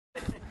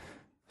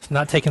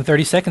not taking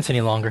 30 seconds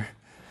any longer.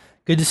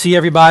 Good to see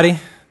everybody,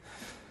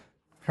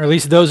 or at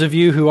least those of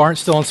you who aren't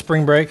still on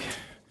spring break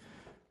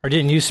or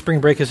didn't use spring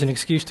break as an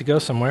excuse to go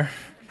somewhere.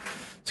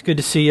 It's good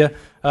to see you.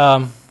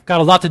 Got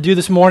a lot to do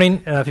this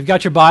morning. If you've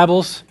got your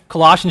Bibles,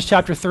 Colossians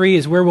chapter 3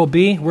 is where we'll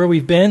be, where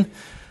we've been.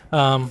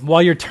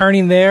 While you're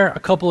turning there, a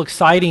couple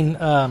exciting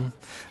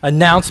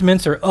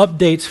announcements or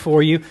updates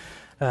for you.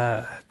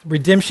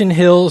 Redemption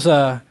Hill's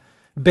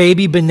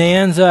baby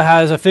bonanza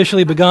has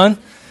officially begun.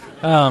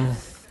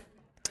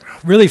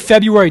 Really,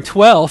 February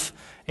 12th,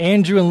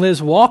 Andrew and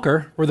Liz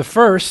Walker were the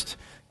first,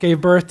 gave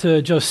birth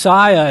to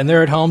Josiah, and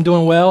they're at home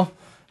doing well,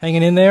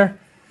 hanging in there.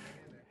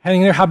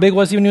 How big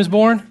was he when he was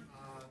born?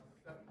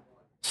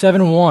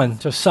 7'1".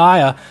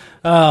 Josiah.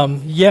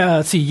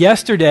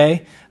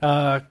 Yesterday,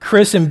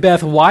 Chris and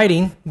Beth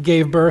Whiting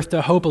gave birth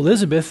to Hope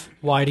Elizabeth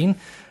Whiting.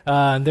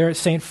 They're at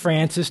St.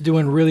 Francis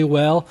doing really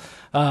well,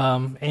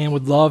 and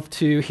would love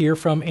to hear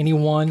from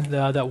anyone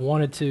that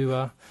wanted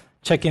to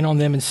check in on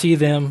them and see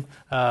them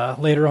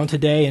later on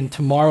today, and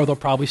tomorrow they'll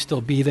probably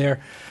still be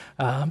there.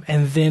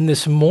 And then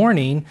this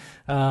morning,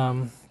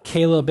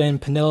 Caleb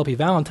and Penelope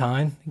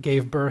Valentine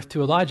gave birth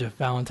to Elijah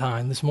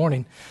Valentine this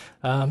morning,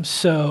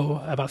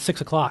 so about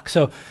 6 o'clock.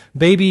 So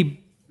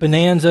baby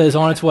bonanza is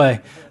on its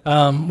way.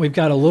 We've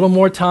got a little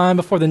more time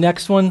before the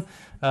next one,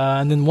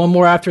 and then one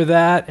more after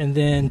that, and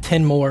then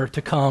 10 more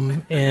to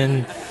come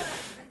in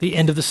the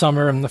end of the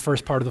summer and the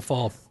first part of the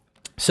fall.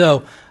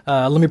 So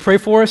let me pray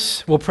for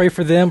us. We'll pray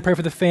for them, pray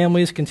for the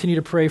families, continue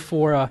to pray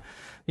for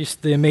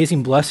just the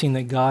amazing blessing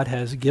that God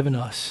has given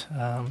us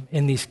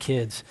in these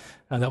kids,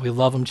 that we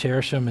love them,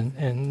 cherish them,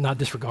 and not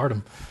disregard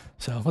them.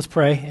 So let's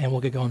pray, and we'll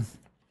get going.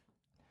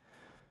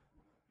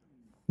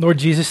 Lord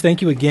Jesus,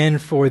 thank you again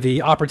for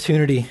the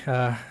opportunity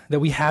that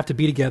we have to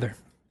be together,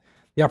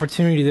 the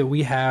opportunity that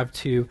we have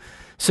to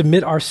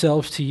submit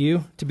ourselves to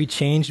you, to be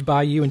changed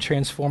by you and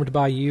transformed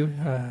by you,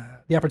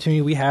 the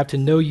opportunity we have to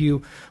know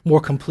you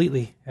more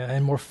completely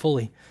and more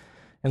fully.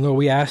 And Lord,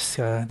 we ask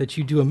that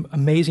you do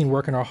amazing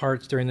work in our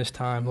hearts during this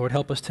time. Lord,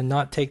 help us to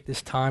not take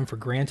this time for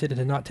granted and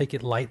to not take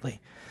it lightly,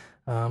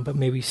 but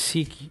may we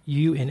seek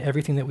you in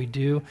everything that we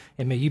do,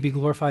 and may you be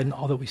glorified in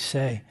all that we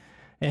say.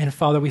 And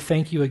Father, we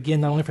thank you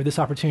again, not only for this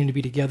opportunity to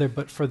be together,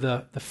 but for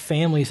the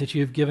families that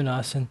you have given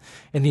us and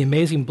the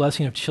amazing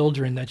blessing of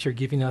children that you're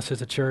giving us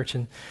as a church.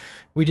 And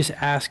we just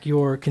ask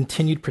your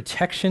continued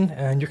protection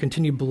and your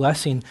continued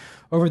blessing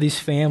over these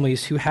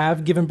families who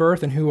have given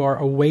birth and who are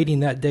awaiting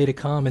that day to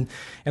come. And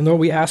Lord,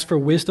 we ask for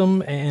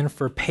wisdom and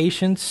for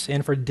patience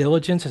and for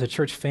diligence as a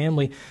church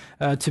family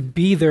to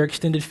be their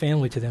extended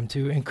family to them,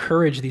 to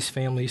encourage these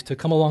families, to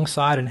come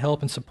alongside and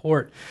help and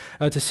support,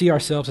 to see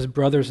ourselves as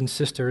brothers and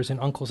sisters and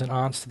uncles and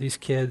aunts to these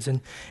kids,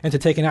 and to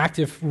take an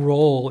active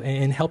role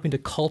in helping to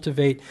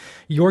cultivate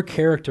your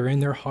character in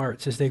their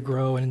hearts as they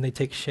grow and they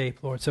take shape,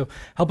 Lord. So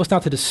help us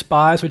not to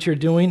despise what you're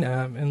doing,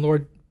 and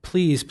Lord,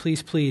 please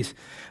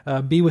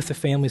be with the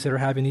families that are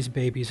having these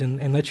babies,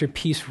 and let your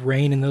peace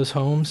reign in those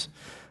homes.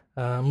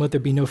 Let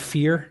there be no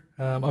fear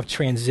of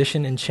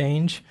transition and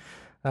change,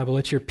 but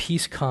let your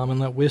peace come and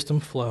let wisdom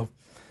flow.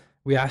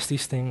 We ask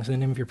these things in the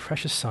name of your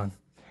precious Son.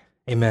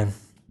 Amen.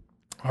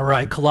 All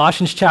right,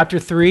 Colossians chapter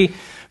 3,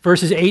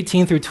 verses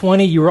 18 through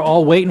 20. You were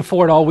all waiting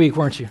for it all week,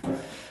 weren't you?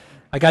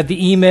 I got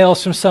the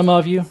emails from some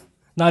of you,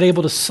 not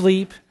able to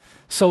sleep,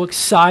 so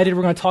excited.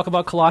 We're going to talk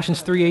about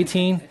Colossians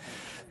 3:18.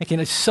 Again,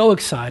 I'm so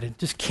excited.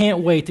 Just can't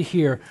wait to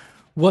hear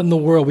what in the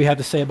world we have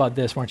to say about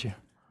this, weren't you?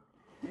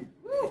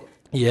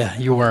 Yeah,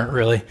 you weren't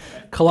really.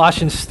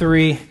 Colossians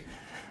 3,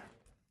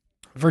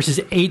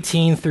 verses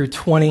 18 through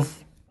 20.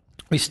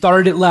 We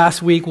started it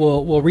last week.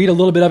 We'll read a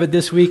little bit of it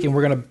this week, and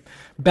we're going to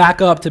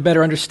back up to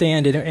better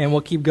understand it, and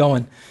we'll keep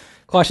going.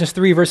 Colossians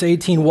 3, verse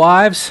 18.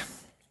 Wives,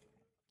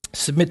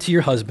 submit to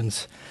your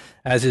husbands,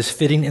 as is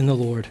fitting in the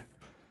Lord.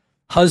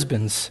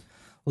 Husbands,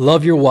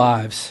 love your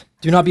wives.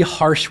 Do not be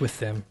harsh with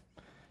them.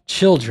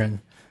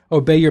 Children,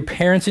 obey your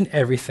parents in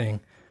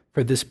everything,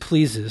 for this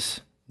pleases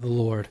the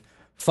Lord.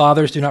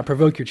 Fathers, do not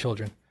provoke your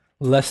children,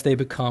 lest they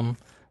become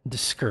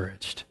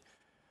discouraged.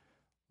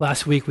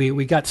 Last week,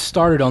 we got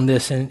started on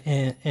this in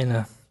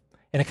a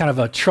kind of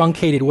a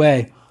truncated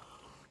way.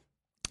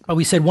 But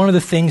we said one of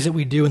the things that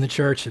we do in the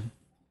church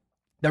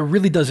that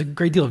really does a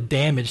great deal of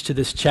damage to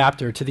this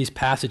chapter, to these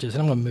passages,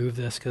 and I'm going to move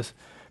this because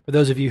for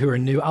those of you who are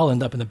new, I'll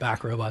end up in the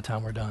back row by the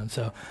time we're done.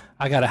 So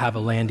I got to have a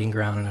landing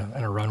ground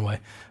and a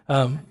runway.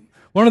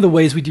 One of the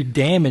ways we do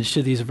damage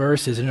to these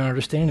verses and our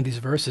understanding of these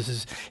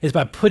verses is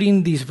by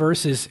putting these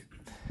verses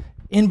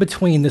in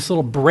between this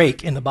little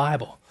break in the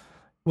Bible.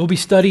 We'll be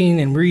studying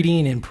and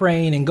reading and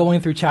praying and going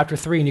through chapter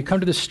 3, and you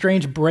come to this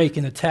strange break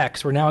in the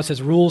text where now it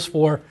says rules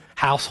for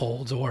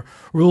households or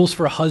rules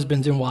for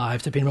husbands and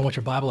wives, depending on what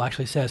your Bible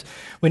actually says.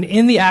 When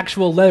in the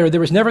actual letter,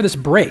 there was never this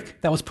break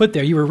that was put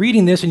there. You were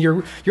reading this and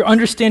you're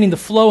understanding the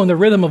flow and the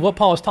rhythm of what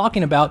Paul is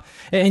talking about,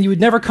 and you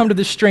would never come to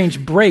this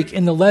strange break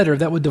in the letter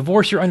that would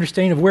divorce your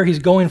understanding of where he's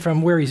going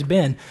from where he's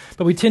been.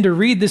 But we tend to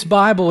read this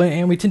Bible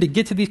and we tend to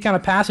get to these kind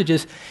of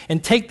passages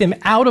and take them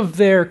out of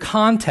their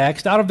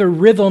context, out of their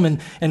rhythm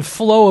and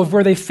flow of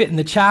where they fit in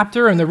the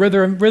chapter, and the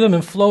rhythm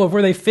and flow of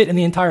where they fit in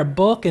the entire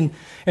book, and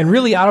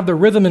really out of the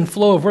rhythm and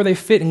flow of where they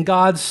fit in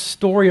God's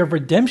story of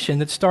redemption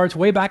that starts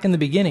way back in the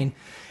beginning.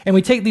 And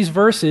we take these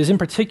verses in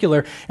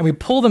particular and we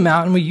pull them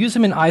out and we use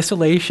them in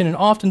isolation, and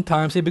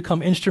oftentimes they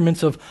become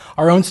instruments of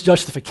our own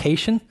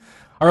justification,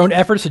 our own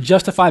efforts to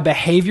justify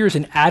behaviors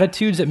and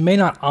attitudes that may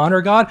not honor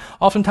God.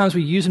 Oftentimes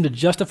we use them to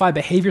justify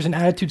behaviors and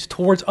attitudes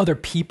towards other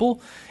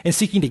people and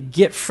seeking to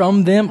get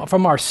from them,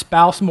 from our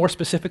spouse more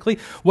specifically,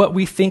 what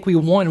we think we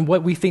want and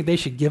what we think they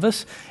should give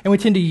us. And we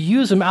tend to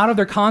use them out of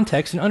their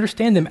context and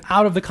understand them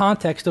out of the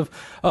context of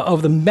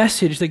the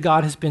message that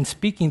God has been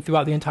speaking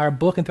throughout the entire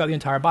book and throughout the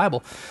entire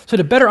Bible. So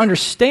to better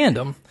understand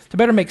them, to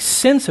better make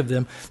sense of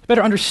them, to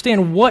better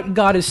understand what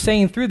God is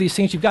saying through these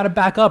things, you've got to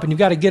back up and you've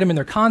got to get them in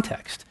their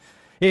context.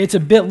 It's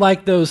a bit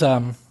like those,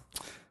 what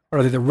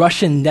are they, the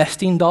Russian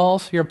nesting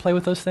dolls? You ever play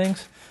with those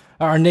things?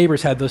 Our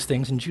neighbors had those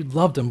things, and Jude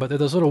loved them, but they're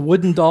those little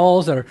wooden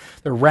dolls that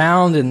they're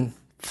round and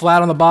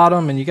flat on the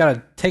bottom, and you got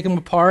to take them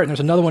apart, and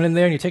there's another one in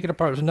there, and you take it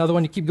apart, there's another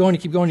one, you keep going,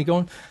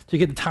 until you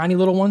get the tiny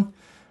little one.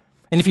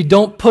 And if you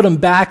don't put them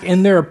back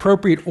in their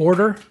appropriate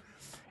order,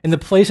 in the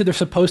place that they're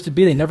supposed to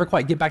be, they never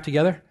quite get back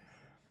together.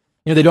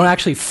 They don't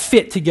actually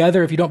fit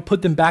together if you don't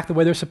put them back the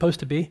way they're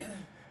supposed to be.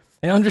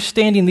 And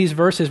understanding these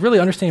verses, really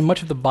understanding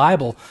much of the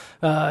Bible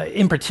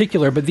in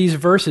particular, but these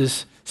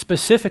verses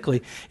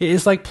specifically,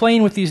 is like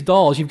playing with these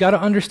dolls. You've got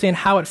to understand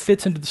how it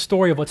fits into the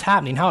story of what's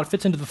happening, how it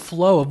fits into the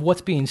flow of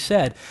what's being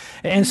said.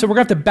 And so we're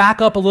going to have to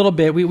back up a little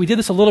bit. We did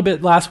this a little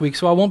bit last week,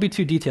 so I won't be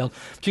too detailed.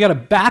 But you got to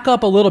back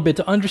up a little bit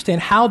to understand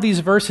how these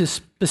verses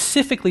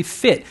specifically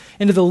fit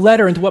into the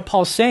letter, into what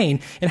Paul's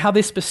saying, and how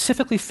they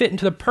specifically fit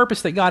into the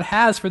purpose that God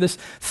has for this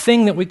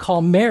thing that we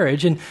call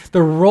marriage, and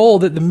the role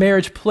that the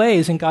marriage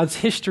plays in God's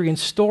history and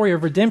story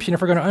of redemption, if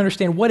we're going to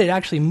understand what it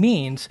actually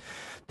means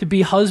to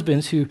be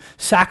husbands who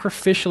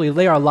sacrificially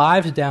lay our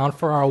lives down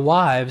for our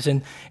wives,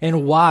 and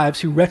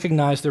wives who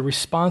recognize their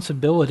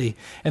responsibility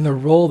and the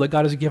role that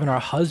God has given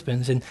our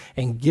husbands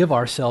and give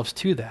ourselves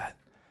to that.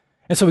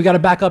 And so we got to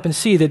back up and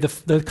see that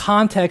the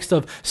context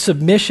of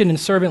submission and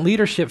servant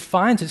leadership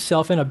finds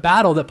itself in a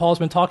battle that Paul's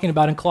been talking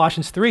about in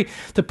Colossians 3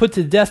 to put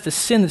to death the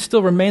sin that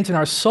still remains in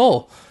our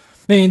soul.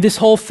 I mean, this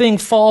whole thing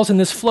falls in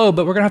this flow,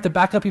 but we're going to have to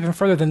back up even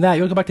further than that.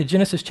 You'll go back to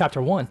Genesis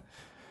chapter 1.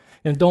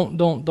 And don't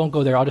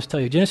go there. I'll just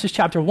tell you. Genesis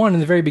chapter 1, in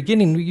the very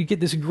beginning, you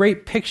get this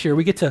great picture.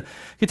 We get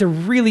to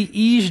really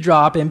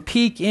eavesdrop and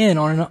peek in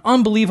on an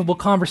unbelievable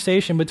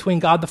conversation between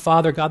God the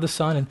Father, God the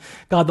Son, and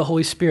God the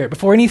Holy Spirit.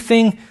 Before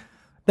anything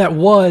that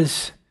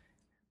was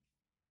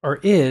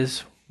or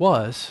is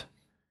was.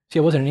 See,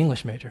 I wasn't an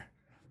English major.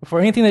 Before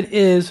anything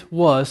that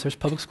was, there's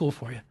public school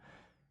for you.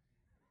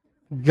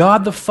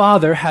 God the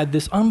Father had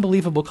this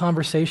unbelievable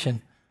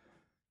conversation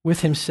with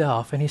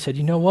himself, and he said,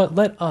 you know what?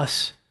 Let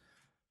us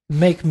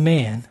make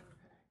man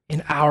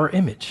in our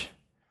image.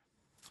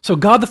 So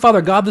God the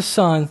Father, God the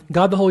Son,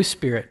 God the Holy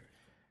Spirit,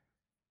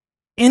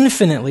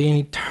 infinitely and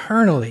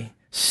eternally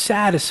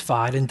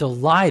satisfied and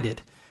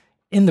delighted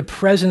in the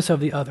presence of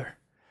the other.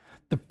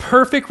 The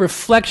perfect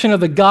reflection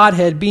of the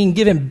Godhead being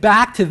given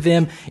back to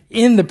them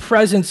in the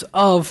presence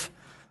of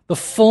the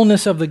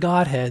fullness of the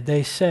Godhead.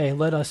 They say,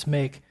 let us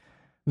make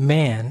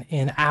man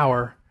in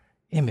our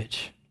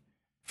image.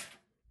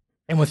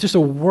 And with just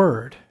a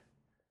word,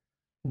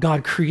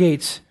 God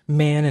creates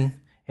man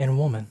and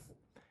woman.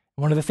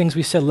 One of the things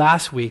we said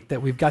last week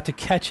that we've got to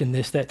catch in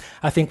this, that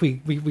I think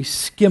we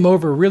skim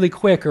over really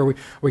quick, or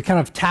we kind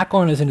of tack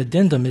on as an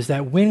addendum, is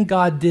that when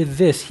God did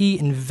this, he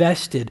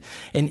invested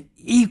an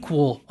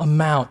equal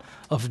amount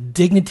of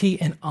dignity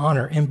and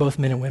honor in both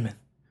men and women.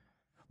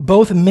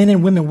 Both men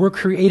and women were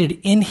created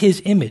in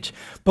his image.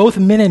 Both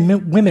men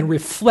and women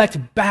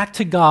reflect back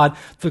to God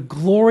the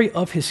glory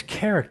of his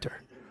character.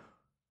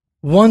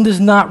 One does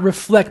not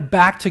reflect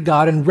back to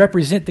God and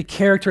represent the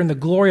character and the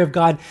glory of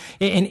God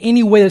in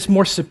any way that's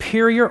more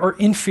superior or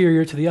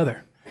inferior to the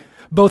other.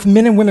 Both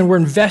men and women were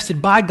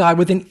invested by God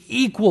with an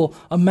equal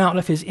amount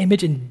of his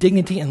image and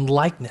dignity and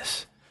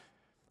likeness.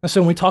 And so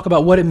when we talk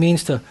about what it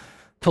means to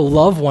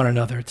love one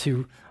another,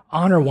 to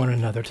honor one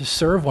another, to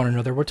serve one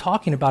another, we're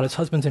talking about as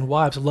husbands and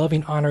wives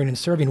loving, honoring, and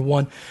serving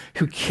one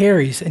who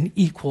carries an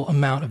equal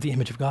amount of the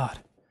image of God.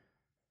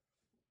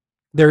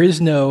 There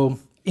is no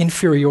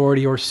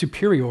inferiority or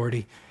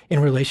superiority in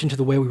relation to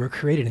the way we were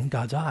created in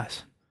God's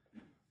eyes.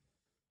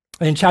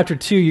 And in chapter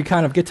 2, you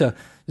kind of get to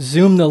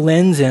zoom the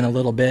lens in a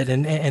little bit,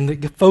 and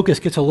the focus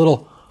gets a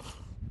little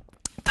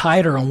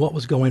tighter on what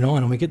was going on.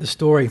 And we get the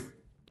story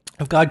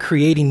of God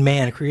creating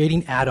man,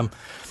 creating Adam,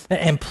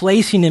 and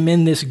placing him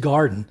in this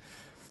garden.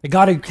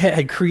 God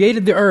had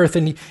created the earth,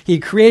 and he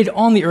had created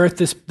on the earth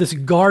this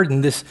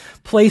garden, this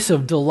place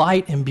of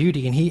delight and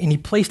beauty, and he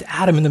placed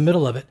Adam in the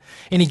middle of it.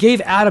 And he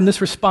gave Adam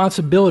this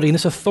responsibility and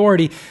this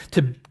authority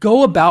to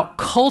go about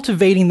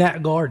cultivating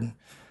that garden,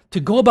 to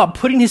go about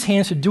putting his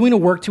hands to doing a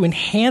work to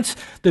enhance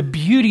the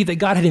beauty that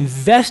God had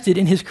invested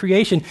in his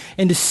creation,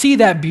 and to see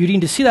that beauty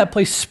and to see that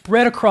place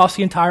spread across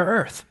the entire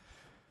earth.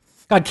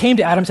 God came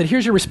to Adam and said,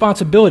 here's your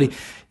responsibility.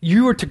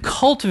 You are to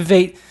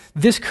cultivate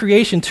this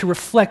creation to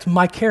reflect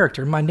my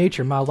character, my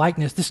nature, my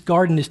likeness. This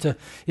garden is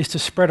to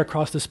spread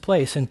across this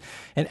place. And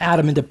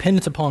Adam, in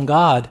dependence upon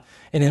God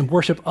and in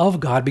worship of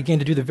God, began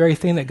to do the very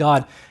thing that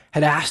God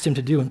had asked him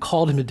to do and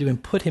called him to do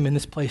and put him in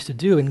this place to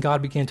do. And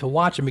God began to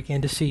watch and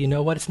began to see, you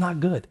know what? It's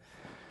not good.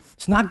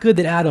 It's not good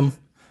that Adam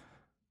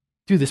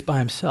do this by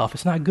himself.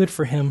 It's not good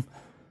for him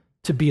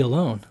to be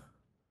alone.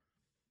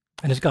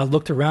 And as God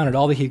looked around at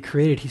all that he had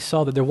created, he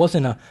saw that there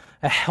wasn't a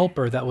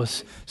helper that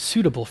was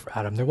suitable for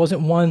Adam. There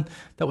wasn't one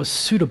that was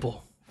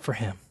suitable for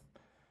him.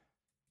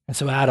 And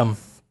so Adam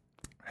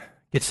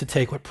gets to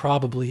take what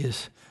probably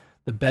is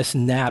the best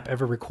nap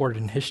ever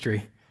recorded in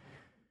history.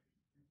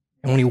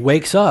 And when he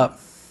wakes up,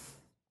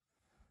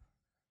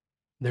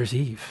 there's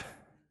Eve.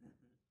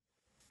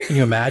 Can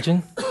you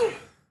imagine? I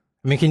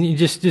mean, can you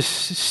just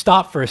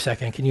stop for a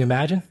second? Can you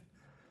imagine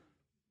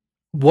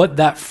what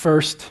that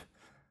first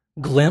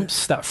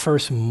glimpse, that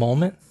first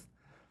moment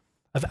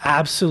of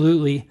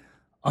absolutely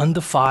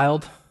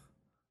undefiled,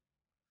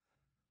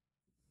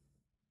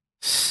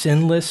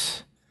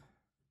 sinless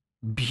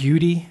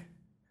beauty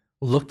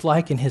looked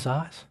like in his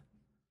eyes?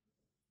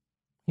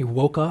 He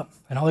woke up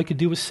and all he could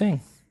do was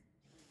sing.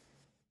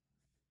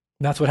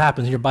 And that's what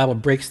happens. Your Bible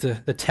breaks the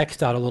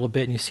text out a little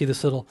bit and you see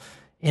this little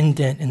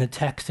indent in the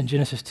text in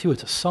Genesis 2.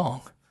 It's a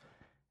song.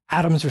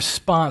 Adam's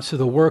response to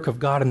the work of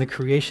God in the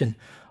creation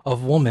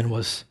of woman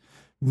was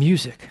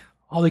music.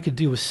 All he could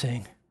do was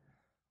sing.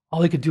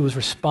 All he could do was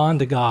respond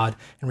to God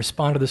and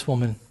respond to this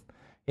woman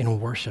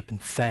in worship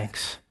and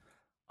thanks.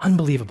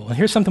 Unbelievable. And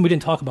here's something we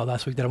didn't talk about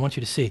last week that I want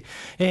you to see.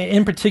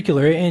 In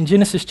particular, in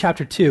Genesis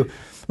chapter 2,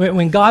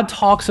 when God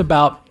talks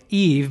about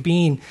Eve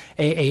being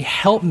a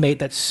helpmate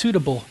that's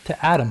suitable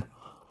to Adam,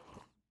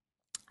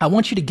 I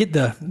want you to get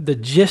the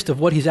gist of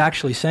what he's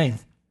actually saying,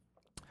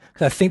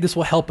 because I think this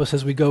will help us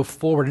as we go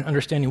forward in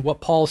understanding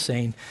what Paul's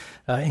saying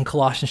in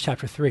Colossians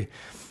chapter 3.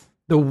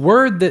 The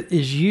word that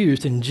is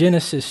used in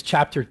Genesis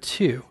chapter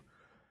 2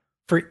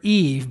 for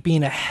Eve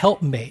being a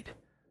helpmate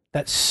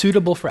that's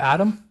suitable for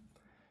Adam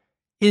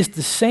is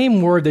the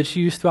same word that's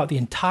used throughout the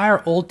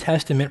entire Old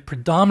Testament,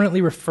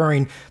 predominantly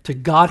referring to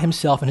God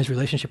himself and his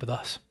relationship with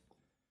us.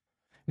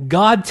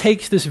 God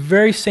takes this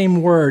very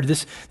same word,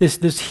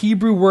 this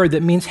Hebrew word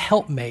that means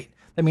helpmate,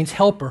 that means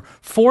helper,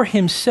 for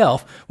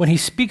himself when he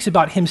speaks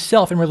about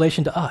himself in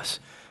relation to us.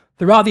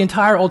 Throughout the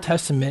entire Old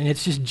Testament, and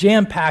it's just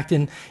jam-packed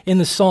in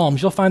the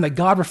Psalms, you'll find that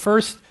God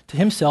refers to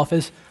himself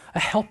as a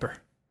helper,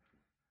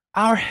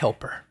 our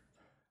helper,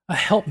 a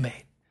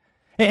helpmate.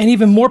 And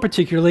even more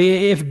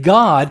particularly, if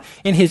God,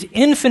 in his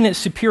infinite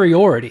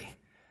superiority,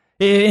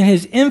 in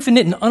his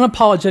infinite and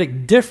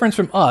unapologetic difference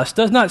from us,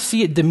 does not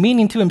see it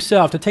demeaning to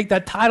himself to take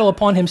that title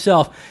upon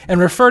himself and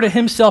refer to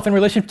himself in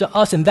relation to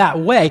us in that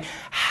way,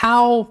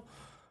 how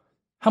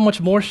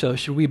much more so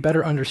should we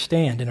better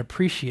understand and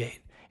appreciate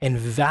and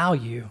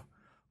value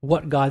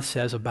what God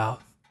says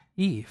about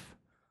Eve,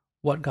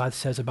 what God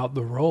says about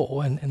the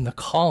role and the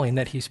calling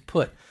that he's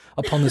put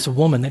upon this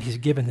woman that he's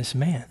given this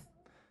man.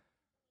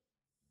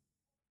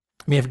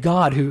 I mean, if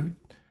God, who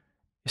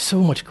is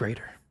so much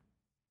greater,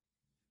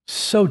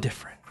 so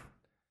different,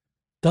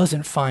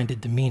 doesn't find it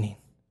demeaning,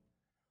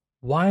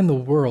 why in the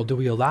world do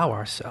we allow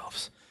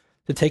ourselves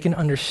to take an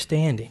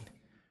understanding,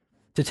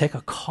 to take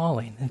a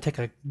calling and take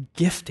a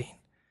gifting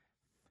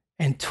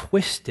and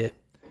twist it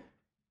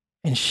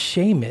and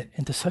shame it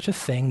into such a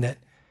thing that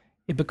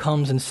it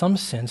becomes, in some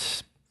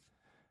sense,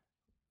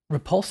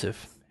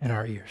 repulsive in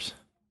our ears?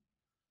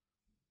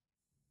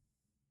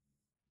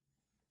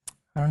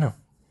 I don't know.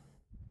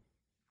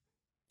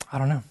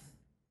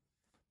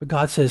 But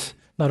God says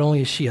not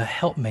only is she a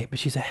helpmate, but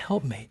she's a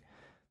helpmate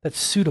that's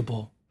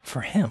suitable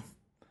for him.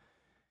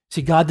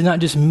 See, God did not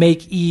just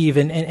make Eve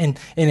in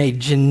a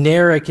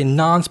generic and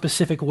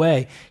non-specific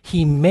way.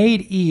 He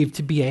made Eve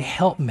to be a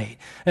helpmate,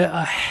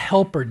 a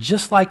helper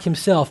just like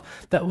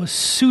himself that was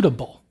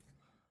suitable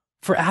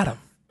for Adam.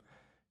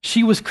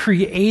 She was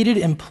created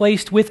and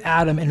placed with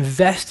Adam,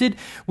 invested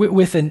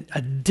with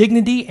a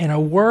dignity and a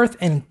worth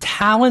and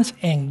talents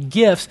and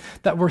gifts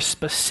that were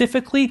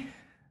specifically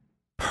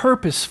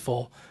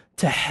purposeful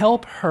to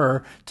help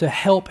her, to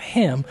help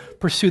him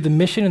pursue the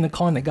mission and the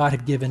calling that God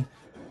had given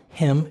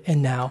him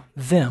and now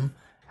them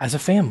as a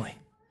family.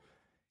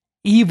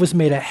 Eve was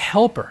made a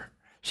helper.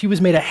 She was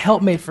made a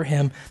helpmate for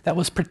him that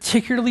was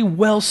particularly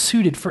well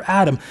suited for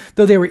Adam.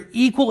 Though they were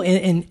equal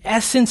in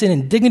essence and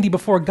in dignity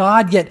before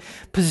God, yet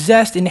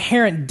possessed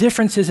inherent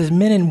differences as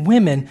men and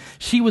women,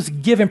 she was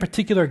given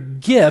particular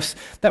gifts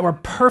that were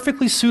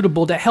perfectly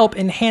suitable to help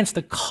enhance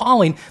the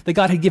calling that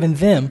God had given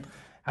them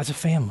as a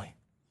family.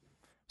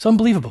 It's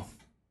unbelievable.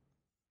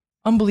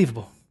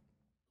 Unbelievable.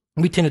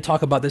 We tend to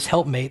talk about this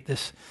helpmate,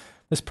 this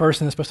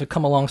person that's supposed to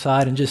come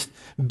alongside and just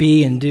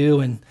be and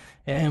do,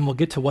 and we'll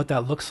get to what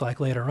that looks like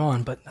later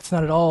on, but that's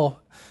not at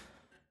all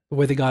the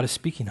way that God is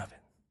speaking of it.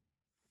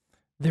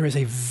 There is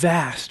a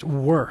vast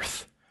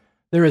worth.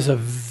 There is a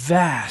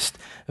vast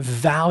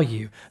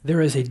value. There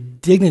is a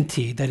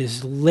dignity that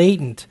is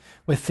latent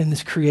within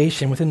this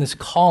creation, within this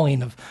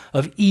calling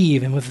of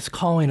Eve, and with this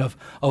calling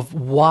of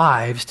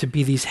wives to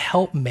be these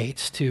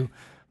helpmates to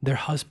their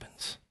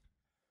husbands.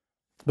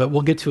 But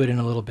we'll get to it in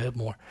a little bit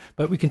more.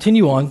 But we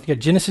continue on. You got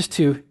Genesis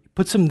 2,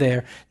 puts them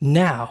there.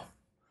 Now,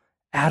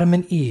 Adam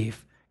and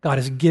Eve, God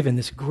has given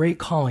this great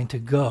calling to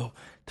go,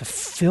 to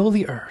fill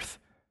the earth,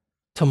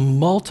 to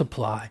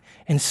multiply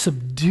and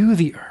subdue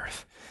the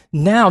earth.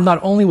 Now, not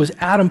only was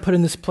Adam put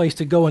in this place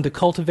to go and to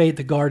cultivate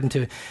the garden,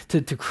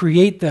 to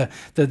create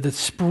the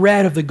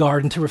spread of the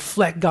garden, to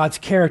reflect God's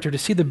character, to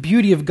see the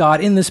beauty of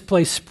God in this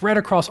place spread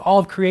across all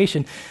of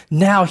creation,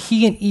 now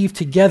he and Eve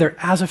together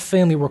as a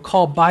family were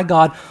called by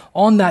God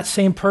on that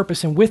same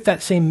purpose and with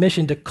that same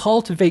mission to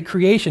cultivate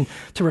creation,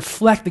 to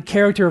reflect the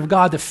character of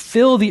God, to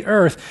fill the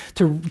earth,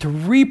 to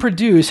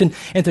reproduce and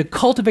to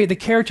cultivate the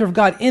character of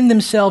God in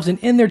themselves and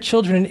in their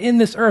children and in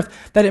this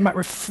earth, that it might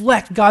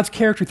reflect God's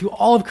character through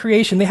all of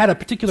creation. They had a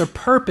particular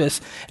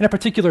purpose and a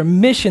particular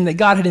mission that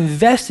God had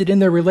invested in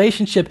their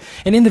relationship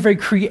and in the very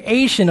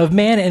creation of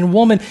man and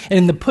woman and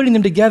in the putting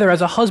them together as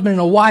a husband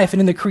and a wife and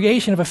in the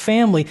creation of a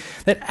family,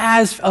 that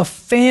as a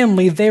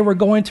family they were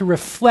going to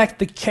reflect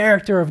the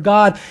character of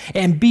God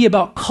and be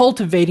about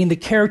cultivating the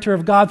character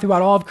of God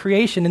throughout all of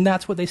creation, and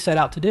that's what they set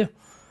out to do.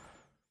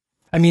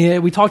 I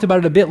mean, we talked about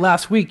it a bit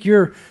last week.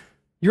 Your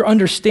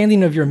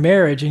understanding of your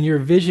marriage and your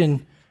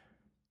vision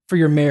for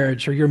your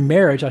marriage, or your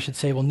marriage, I should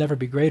say, will never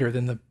be greater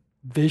than the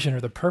vision or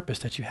the purpose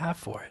that you have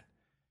for it.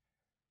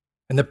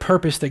 And the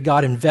purpose that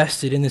God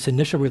invested in this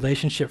initial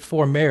relationship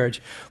for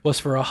marriage was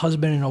for a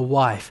husband and a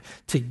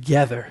wife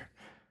together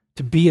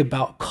to be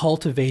about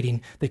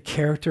cultivating the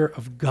character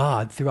of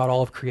God throughout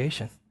all of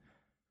creation,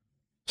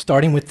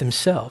 starting with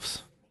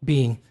themselves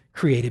being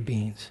created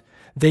beings.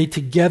 They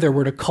together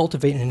were to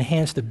cultivate and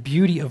enhance the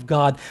beauty of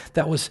God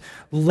that was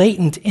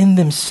latent in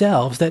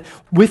themselves, that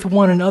with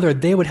one another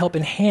they would help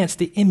enhance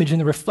the image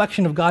and the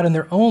reflection of God in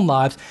their own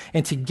lives,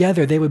 and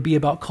together they would be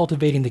about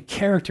cultivating the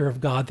character of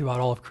God throughout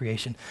all of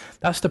creation.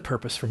 That's the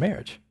purpose for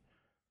marriage.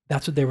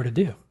 That's what they were to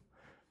do.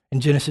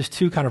 And Genesis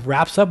 2 kind of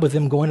wraps up with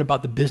them going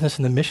about the business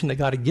and the mission that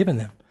God had given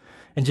them.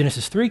 And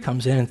Genesis 3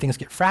 comes in and things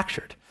get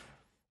fractured.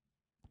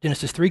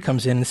 Genesis 3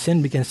 comes in and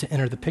sin begins to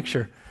enter the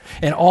picture.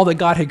 And all that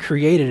God had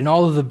created and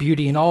all of the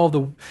beauty and all of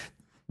the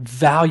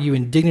value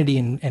and dignity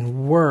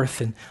and worth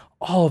and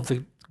all of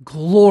the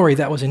glory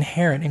that was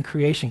inherent in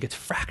creation gets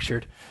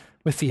fractured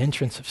with the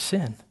entrance of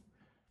sin.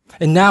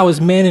 And now as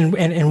man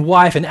and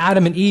wife and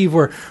Adam and Eve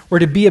were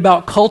to be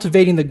about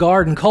cultivating the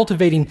garden,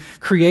 cultivating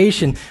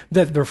creation,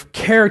 that the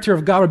character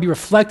of God would be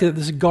reflected, that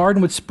this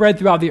garden would spread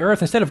throughout the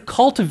earth. Instead of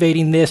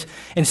cultivating this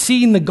and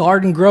seeing the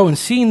garden grow and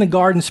seeing the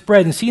garden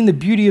spread and seeing the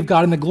beauty of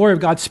God and the glory of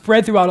God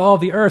spread throughout all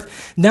of the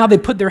earth, now they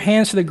put their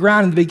hands to the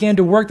ground and they began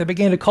to work, they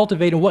began to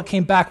cultivate, and what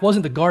came back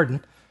wasn't the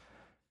garden.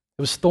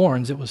 It was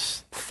thorns, it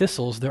was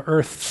thistles. The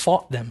earth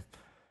fought them.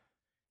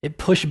 It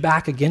pushed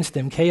back against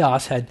them.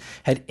 Chaos had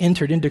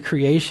entered into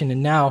creation,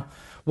 and now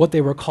what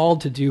they were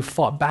called to do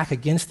fought back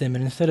against them.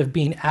 And instead of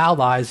being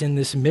allies in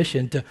this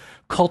mission to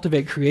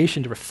cultivate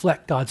creation, to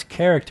reflect God's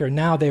character,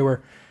 now they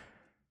were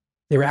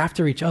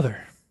after each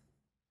other.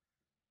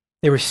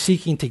 They were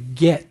seeking to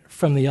get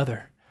from the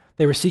other.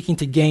 They were seeking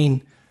to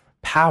gain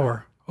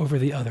power over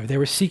the other. They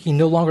were seeking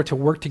no longer to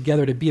work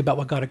together to be about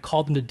what God had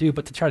called them to do,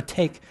 but to try to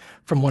take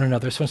from one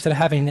another. So instead of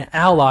having an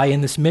ally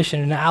in this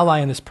mission, an ally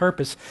in this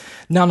purpose,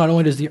 now not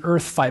only does the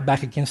earth fight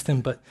back against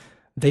them, but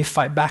they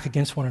fight back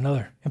against one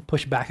another and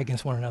push back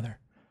against one another.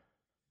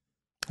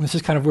 And this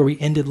is kind of where we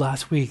ended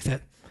last week,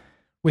 that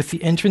with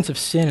the entrance of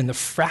sin and the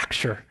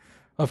fracture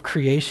of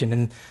creation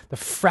and the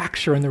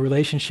fracture in the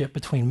relationship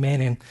between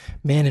man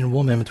and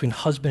woman, between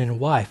husband and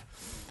wife,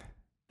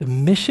 the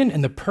mission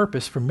and the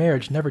purpose for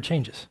marriage never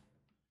changes.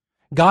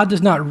 God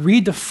does not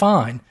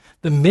redefine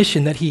the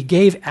mission that he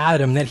gave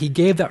Adam, that he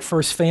gave that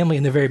first family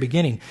in the very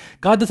beginning.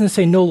 God doesn't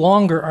say no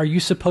longer are you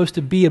supposed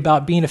to be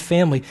about being a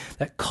family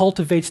that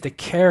cultivates the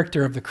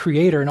character of the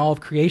Creator and all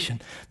of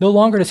creation. No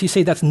longer does he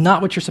say that's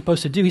not what you're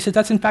supposed to do. He says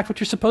that's in fact what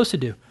you're supposed to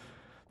do.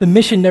 The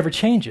mission never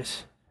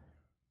changes.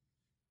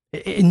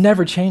 It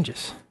never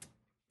changes.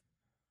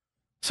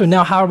 So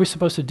now how are we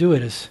supposed to do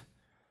it as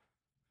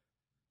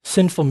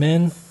sinful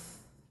men,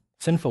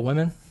 sinful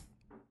women?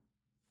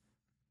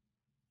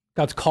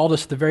 God's called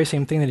us to the very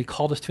same thing that he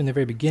called us to in the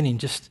very beginning,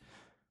 just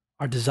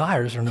our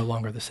desires are no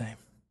longer the same.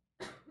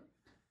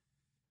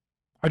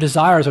 Our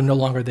desires are no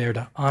longer there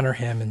to honor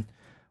him and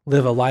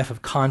live a life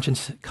of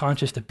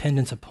conscious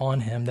dependence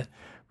upon him that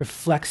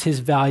reflects his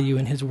value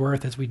and his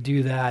worth as we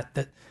do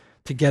that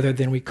together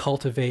then we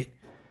cultivate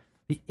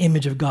the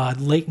image of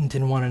God latent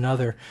in one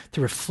another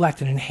to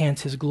reflect and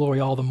enhance his glory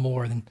all the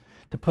more than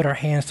to put our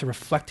hands to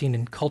reflecting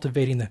and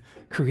cultivating the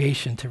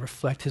creation to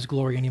reflect his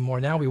glory anymore.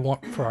 Now we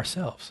want for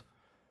ourselves.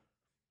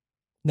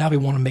 Now we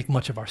want to make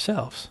much of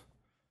ourselves.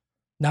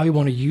 Now we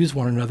want to use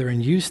one another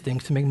and use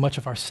things to make much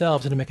of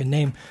ourselves and to make a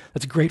name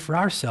that's great for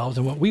ourselves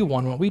and what we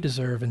want and what we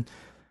deserve. And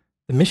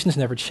the mission's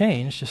never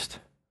changed, just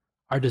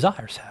our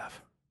desires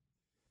have.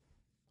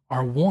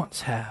 Our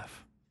wants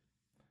have.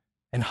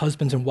 And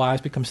husbands and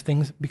wives become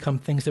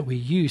things that we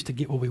use to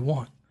get what we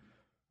want.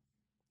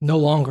 No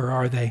longer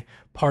are they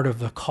part of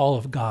the call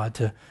of God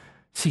to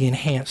see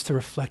enhanced to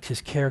reflect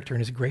his character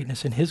and his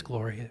greatness and his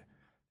glory.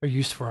 They're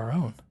used for our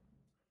own.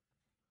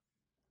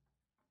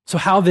 So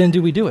how then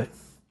do we do it?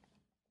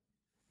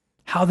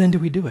 How then do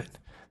we do it?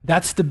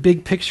 That's the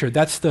big picture.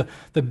 That's the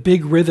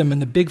big rhythm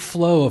and the big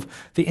flow of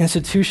the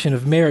institution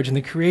of marriage and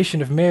the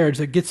creation of marriage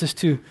that gets us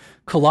to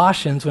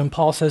Colossians when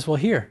Paul says, well,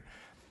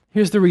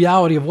 here's the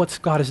reality of what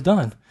God has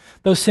done.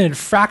 Though sin had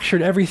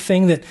fractured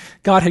everything that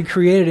God had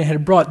created and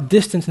had brought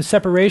distance and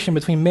separation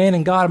between man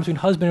and God and between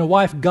husband and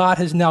wife, God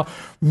has now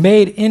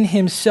made in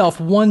himself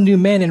one new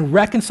man and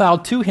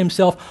reconciled to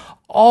himself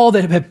all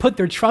that had put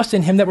their trust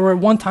in him that were at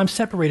one time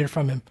separated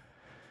from him.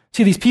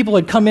 See, these people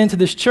had come into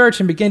this church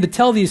and began to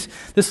tell this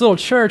little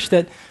church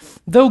that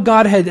though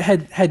God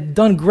had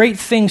done great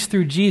things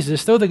through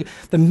Jesus, though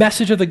the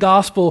message of the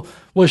gospel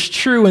was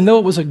true and though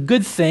it was a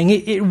good thing,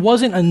 it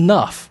wasn't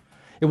enough.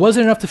 It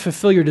wasn't enough to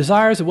fulfill your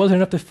desires. It wasn't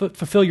enough to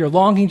fulfill your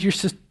longings. You're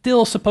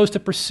still supposed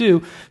to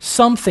pursue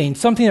something,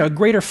 a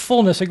greater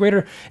fullness, a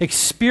greater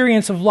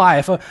experience of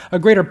life, a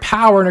greater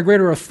power and a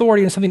greater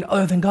authority and something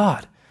other than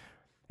God.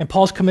 And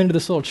Paul's come into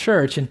this little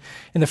church, and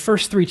in the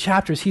first 3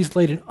 chapters, he's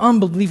laid an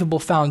unbelievable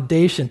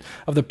foundation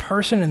of the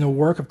person and the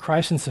work of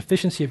Christ and the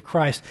sufficiency of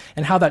Christ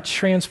and how that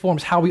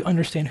transforms how we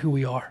understand who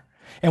we are.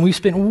 And we've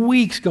spent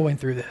weeks going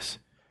through this,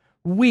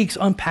 weeks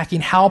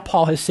unpacking how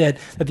Paul has said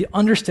that the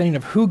understanding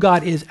of who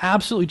God is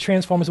absolutely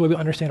transforms the way we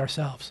understand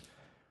ourselves.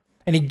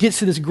 And he gets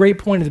to this great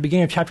point at the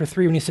beginning of chapter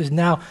 3 when he says,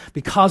 now,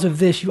 because of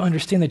this, you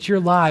understand that your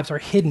lives are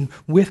hidden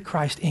with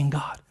Christ in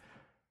God,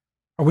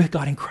 or with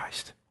God in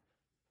Christ.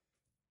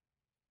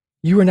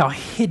 You are now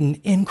hidden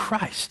in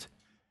Christ.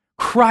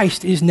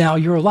 Christ is now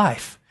your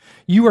life.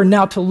 You are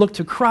now to look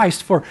to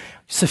Christ for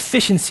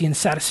sufficiency and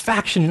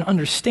satisfaction and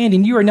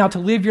understanding. You are now to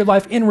live your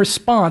life in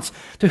response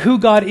to who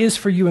God is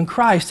for you in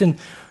Christ. And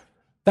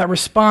that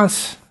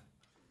response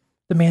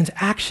demands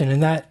action.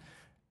 And that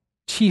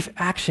chief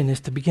action is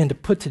to begin to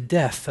put to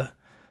death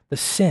the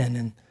sin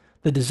and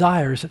the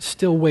desires that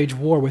still wage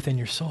war within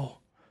your soul.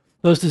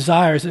 Those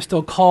desires that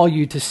still call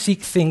you to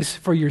seek things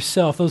for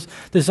yourself. Those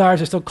desires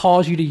that still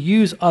calls you to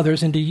use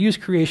others and to use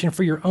creation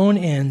for your own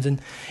ends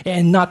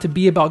and not to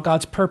be about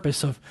God's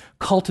purpose of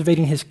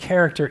cultivating his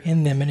character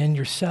in them and in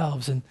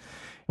yourselves. And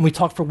we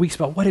talked for weeks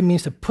about what it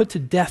means to put to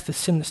death the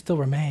sin that still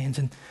remains.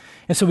 And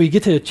so we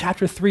get to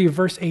chapter 3,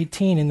 verse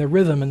 18, and the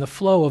rhythm and the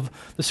flow of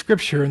the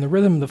scripture and the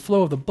rhythm and the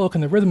flow of the book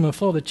and the rhythm and the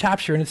flow of the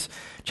chapter, and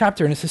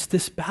it's just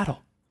this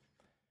battle.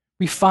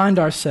 We find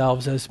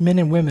ourselves as men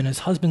and women, as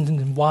husbands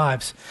and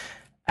wives,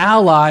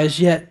 allies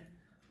yet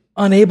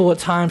unable at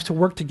times to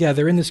work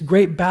together in this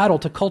great battle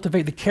to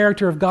cultivate the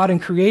character of God in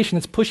creation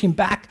that's pushing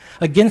back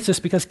against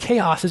us because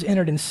chaos has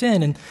entered in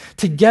sin. And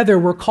together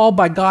we're called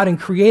by God and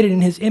created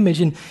in his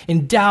image and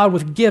endowed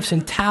with gifts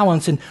and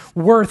talents and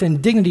worth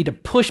and dignity to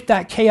push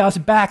that chaos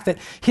back that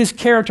his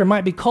character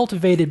might be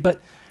cultivated. But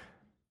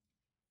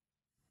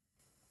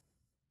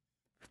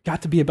we've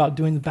got to be about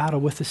doing the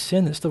battle with the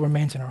sin that still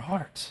remains in our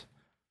hearts.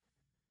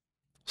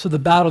 So the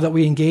battle that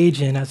we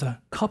engage in as a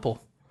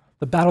couple,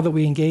 the battle that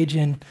we engage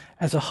in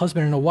as a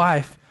husband and a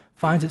wife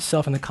finds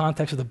itself in the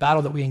context of the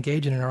battle that we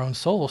engage in our own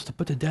souls to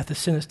put to death the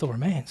sin that still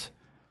remains.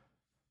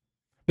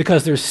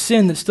 Because there's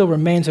sin that still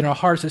remains in our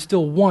hearts that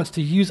still wants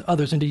to use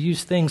others and to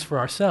use things for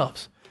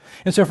ourselves.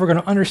 And so if we're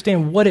going to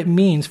understand what it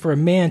means for a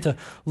man to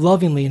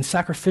lovingly and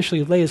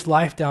sacrificially lay his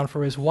life down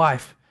for his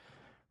wife,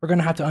 we're going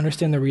to have to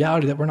understand the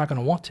reality that we're not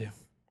going to want to.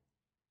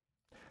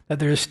 That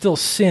there is still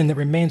sin that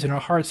remains in our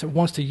hearts that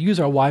wants to use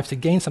our wives to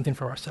gain something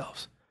for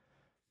ourselves.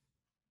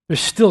 There's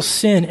still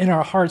sin in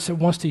our hearts that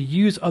wants to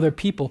use other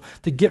people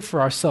to get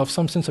for ourselves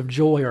some sense of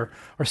joy or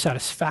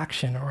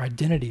satisfaction or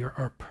identity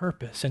or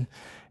purpose. And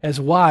as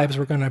wives,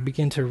 we're going to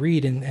begin to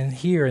read and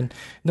hear, and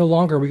no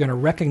longer are we going to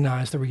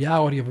recognize the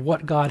reality of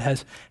what God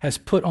has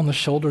put on the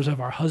shoulders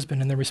of our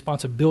husband and the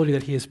responsibility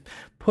that he has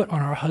put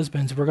on our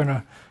husbands. We're going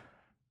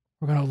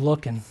to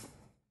look and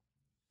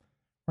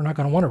we're not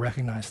going to want to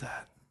recognize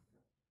that.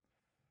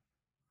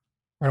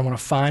 We're going to want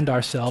to find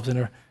ourselves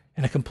in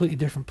a completely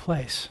different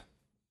place.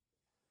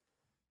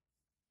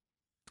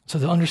 So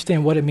to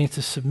understand what it means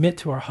to submit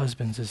to our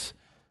husbands as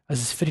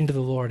is fitting to the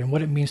Lord, and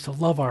what it means to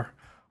love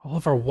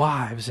our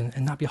wives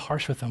and not be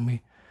harsh with them,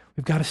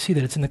 we've got to see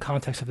that it's in the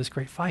context of this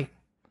great fight.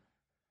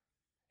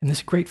 In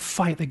this great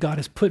fight that God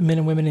has put men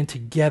and women in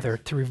together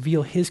to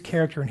reveal his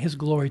character and his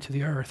glory to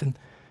the earth, and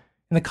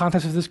in the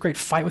context of this great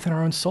fight within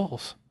our own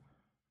souls,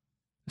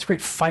 this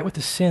great fight with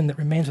the sin that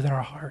remains within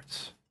our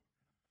hearts.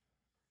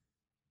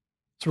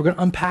 So we're going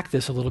to unpack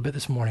this a little bit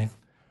this morning.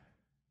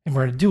 And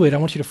we're going to do it. I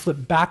want you to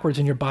flip backwards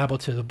in your Bible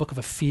to the book of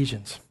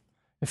Ephesians.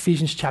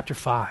 Ephesians chapter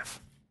 5.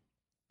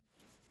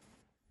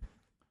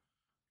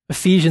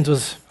 Ephesians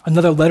was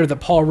another letter that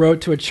Paul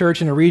wrote to a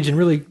church in a region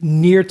really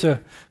near to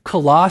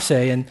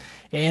Colossae.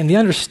 And the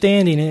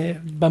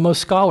understanding by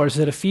most scholars is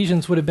that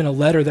Ephesians would have been a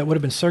letter that would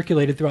have been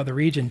circulated throughout the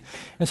region.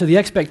 And so the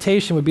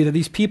expectation would be that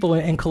these people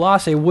in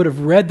Colossae would have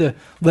read the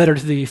letter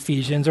to the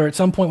Ephesians, or at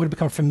some point would have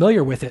become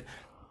familiar with it.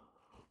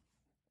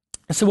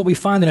 And so what we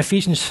find in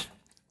Ephesians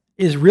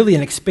is really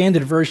an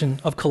expanded version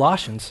of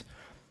Colossians.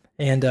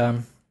 And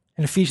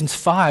in Ephesians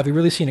 5, we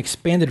really see an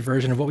expanded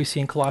version of what we see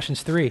in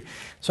Colossians 3.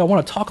 So I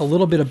want to talk a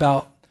little bit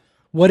about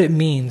what it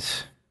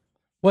means,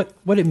 what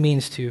it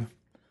means to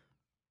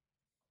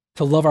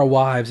love our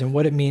wives and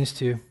what it means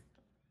to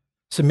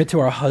submit to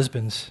our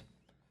husbands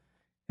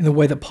in the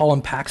way that Paul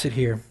unpacks it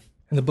here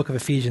in the book of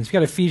Ephesians. If you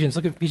got Ephesians,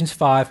 look at Ephesians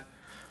 5.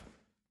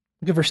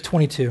 Look at verse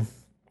 22.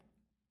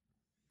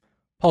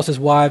 Paul says,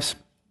 "Wives,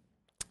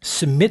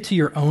 submit to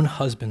your own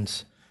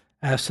husbands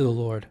as to the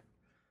Lord.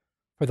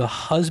 For the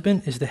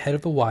husband is the head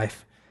of the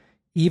wife,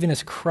 even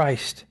as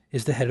Christ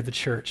is the head of the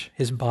church,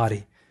 his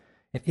body,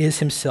 and is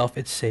himself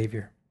its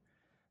Savior.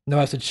 Now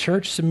as the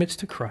church submits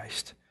to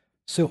Christ,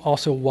 so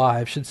also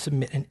wives should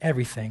submit in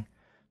everything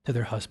to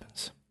their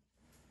husbands."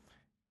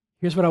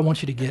 Here's what I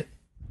want you to get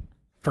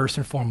first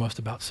and foremost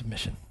about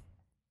submission.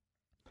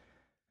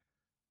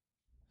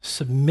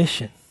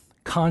 Submission,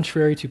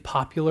 contrary to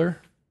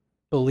popular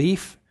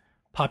belief,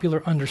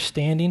 popular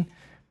understanding,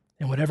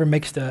 and whatever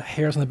makes the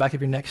hairs on the back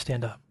of your neck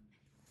stand up,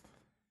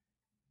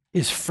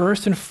 is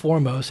first and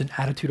foremost an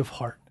attitude of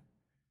heart.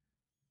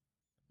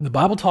 When the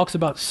Bible talks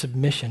about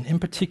submission, in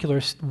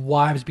particular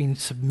wives being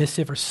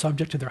submissive or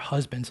subject to their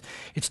husbands,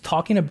 it's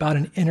talking about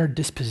an inner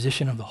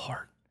disposition of the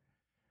heart.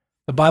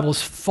 The Bible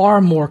is far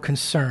more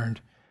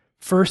concerned,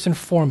 first and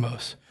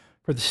foremost,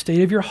 for the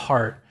state of your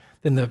heart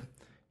than the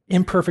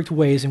imperfect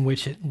ways in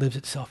which it lives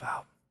itself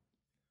out.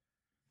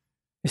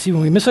 You see,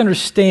 when we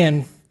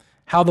misunderstand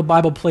how the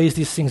Bible plays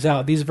these things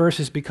out, these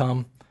verses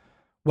become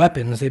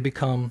weapons. They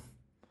become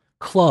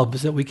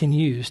clubs that we can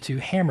use to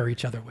hammer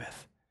each other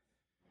with.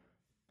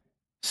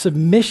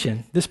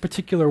 Submission, this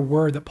particular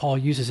word that Paul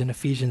uses in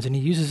Ephesians, and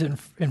he uses it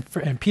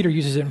and Peter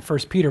uses it in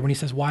 1 Peter when he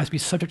says, "Wives, be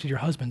subject to your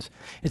husbands."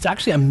 It's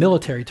actually a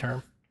military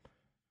term.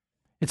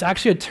 It's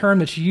actually a term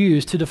that's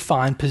used to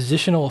define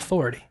positional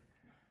authority.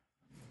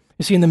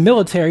 You see, in the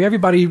military,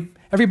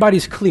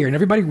 everybody's clear and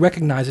everybody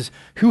recognizes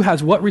who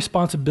has what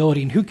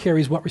responsibility and who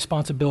carries what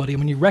responsibility. And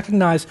when you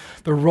recognize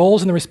the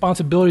roles and the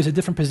responsibilities that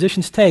different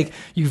positions take,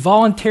 you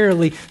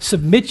voluntarily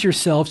submit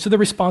yourselves to the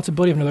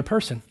responsibility of another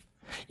person.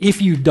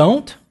 If you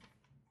don't,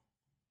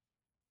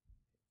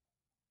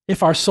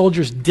 if our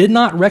soldiers did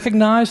not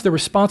recognize the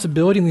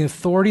responsibility and the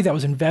authority that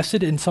was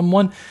invested in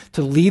someone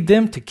to lead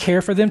them, to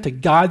care for them, to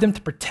guide them,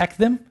 to protect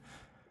them,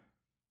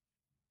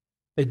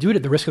 they do it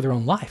at the risk of their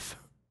own life.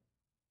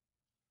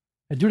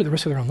 They do it at the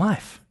risk of their own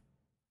life.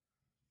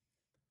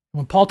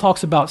 When Paul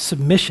talks about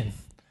submission,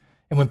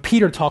 and when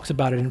Peter talks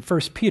about it in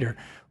 1 Peter,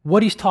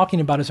 what he's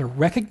talking about is a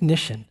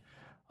recognition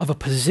of a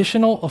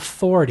positional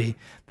authority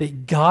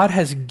that God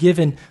has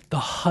given the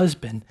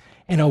husband,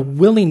 and a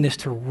willingness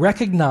to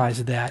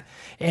recognize that,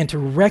 and to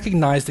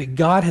recognize that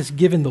God has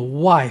given the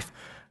wife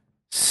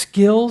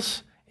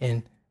skills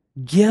and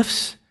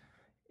gifts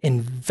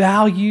and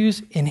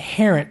values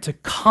inherent to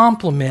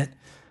complement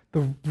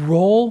the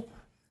role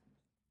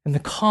and the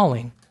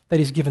calling that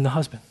he's given the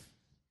husband.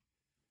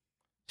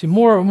 See,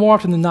 more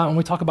often than not, when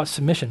we talk about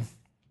submission,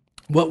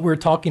 what we're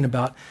talking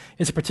about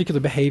is a particular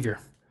behavior.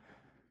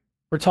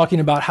 We're talking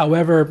about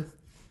however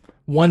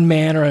one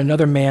man or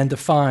another man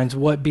defines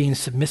what being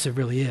submissive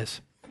really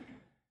is.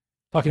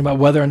 Talking about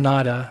whether or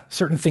not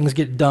certain things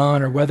get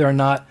done, or whether or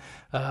not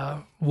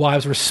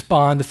wives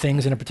respond to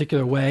things in a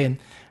particular way. And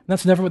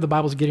that's never what the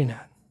Bible's getting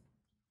at.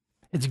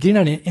 It's getting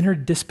at an inner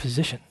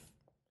disposition.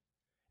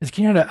 It's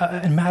getting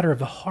at a matter of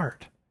the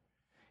heart.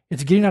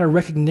 It's getting at a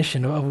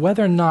recognition of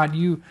whether or not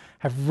you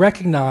have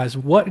recognized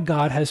what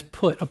God has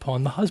put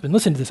upon the husband.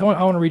 Listen to this. I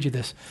want to read you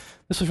this.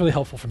 This was really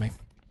helpful for me.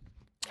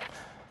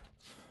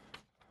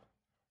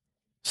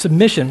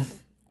 Submission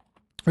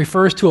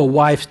refers to a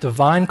wife's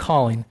divine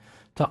calling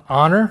to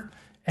honor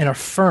and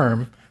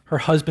affirm her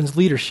husband's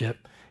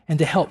leadership and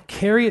to help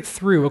carry it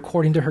through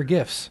according to her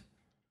gifts.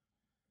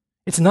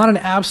 It's not an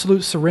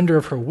absolute surrender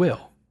of her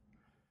will.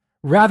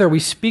 Rather, we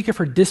speak of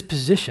her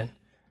disposition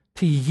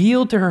to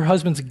yield to her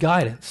husband's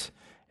guidance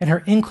and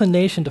her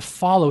inclination to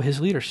follow his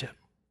leadership.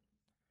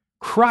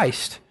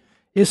 Christ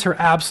is her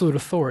absolute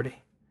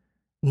authority,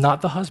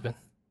 not the husband.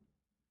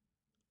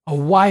 A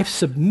wife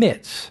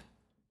submits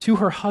to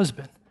her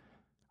husband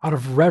out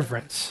of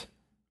reverence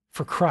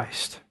for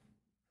Christ.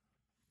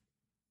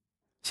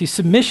 See,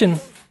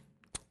 submission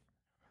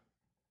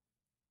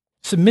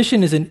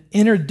is an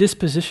inner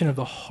disposition of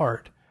the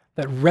heart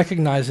that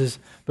recognizes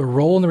the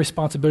role and the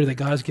responsibility that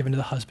God has given to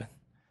the husband.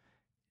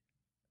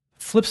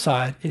 Flip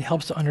side, it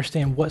helps to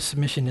understand what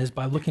submission is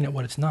by looking at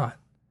what it's not.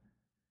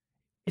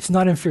 It's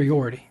not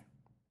inferiority.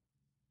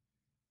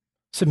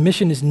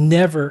 Submission is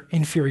never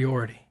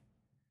inferiority.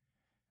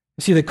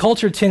 You see, the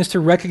culture tends to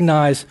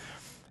recognize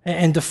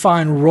and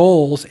define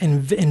roles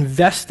and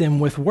invest them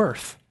with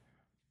worth.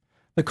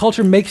 The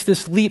culture makes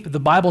this leap. The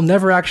Bible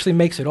never actually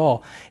makes it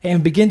all.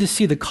 And begin to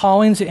see the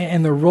callings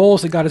and the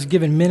roles that God has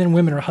given men and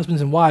women or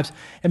husbands and wives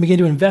and begin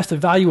to invest a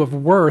value of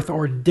worth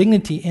or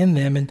dignity in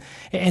them.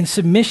 And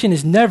submission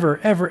has never,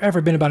 ever, ever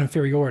been about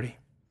inferiority.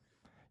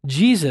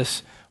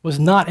 Jesus was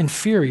not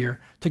inferior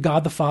to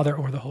God the Father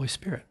or the Holy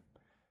Spirit.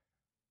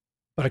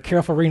 But a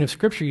careful reading of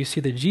Scripture, you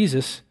see that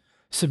Jesus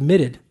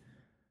submitted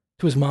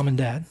to his mom and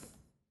dad.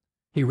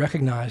 He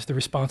recognized the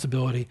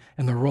responsibility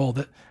and the role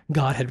that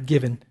God had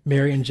given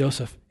Mary and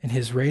Joseph in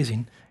his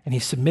raising, and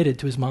he submitted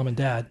to his mom and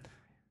dad,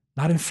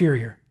 not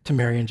inferior to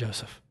Mary and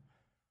Joseph.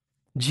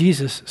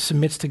 Jesus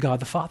submits to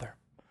God the Father.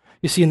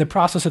 You see, in the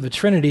process of the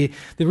Trinity,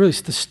 the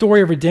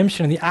story of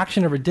redemption and the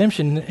action of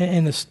redemption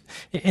in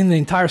the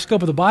entire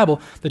scope of the Bible,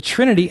 the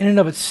Trinity in and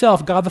of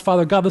itself, God the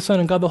Father, God the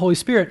Son, and God the Holy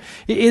Spirit,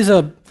 is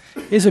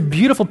a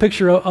beautiful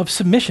picture of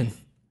submission.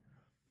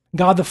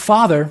 God the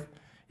Father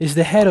is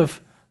the head of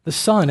the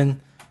Son,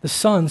 and the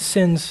Son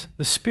sends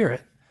the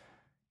Spirit.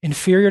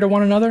 Inferior to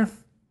one another?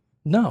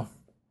 No.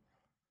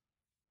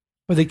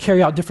 But they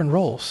carry out different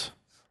roles.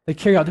 They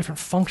carry out different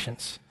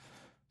functions.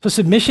 So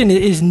submission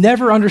is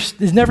never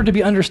to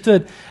be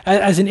understood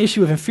as an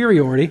issue of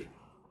inferiority.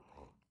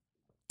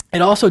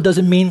 It also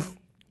doesn't mean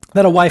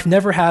that a wife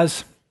never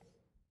has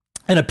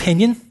an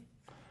opinion.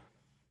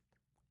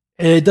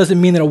 It doesn't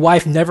mean that a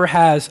wife never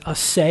has a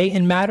say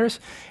in matters.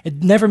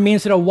 It never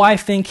means that a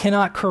wife then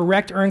cannot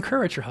correct or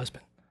encourage her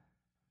husband.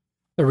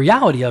 The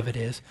reality of it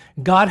is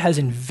God has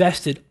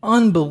invested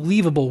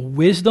unbelievable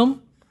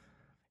wisdom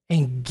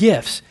and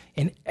gifts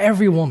in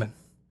every woman.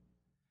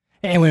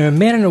 And when a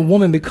man and a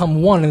woman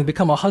become one and they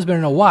become a husband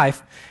and a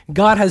wife,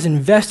 God has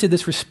invested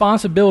this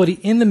responsibility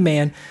in the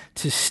man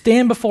to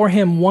stand before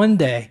him one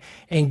day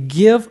and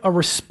give a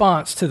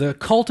response to the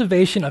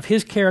cultivation of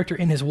his character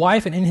in his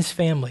wife and in his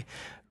family.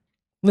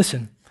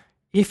 Listen,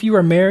 if you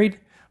are married,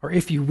 or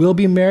if you will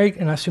be married,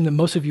 and I assume that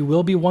most of you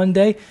will be one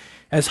day,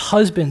 as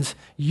husbands,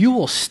 you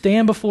will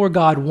stand before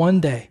God one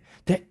day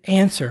to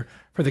answer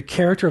for the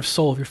character of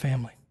soul of your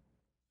family.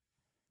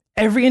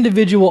 Every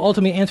individual will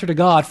ultimately answer to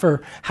God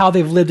for how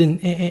they've lived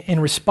in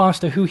response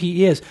to who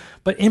he is.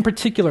 But in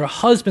particular,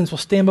 husbands will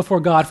stand before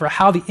God for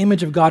how the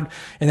image of God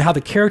and how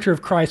the character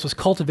of Christ was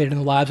cultivated in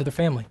the lives of their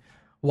family,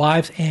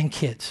 wives and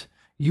kids.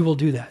 You will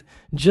do that.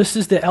 Just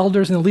as the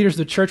elders and the leaders of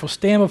the church will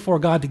stand before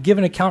God to give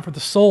an account for the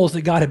souls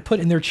that God had put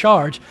in their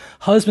charge,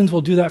 husbands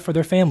will do that for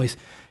their families.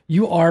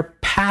 You are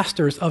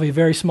pastors of a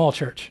very small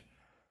church.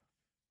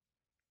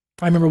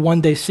 I remember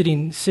one day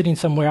sitting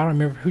somewhere, I don't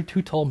remember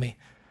who told me.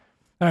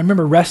 I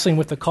remember wrestling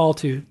with the call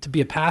to be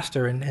a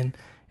pastor and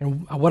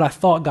what I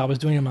thought God was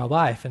doing in my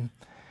life.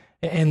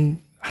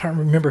 And I don't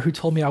remember who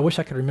told me. I wish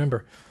I could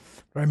remember.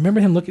 But I remember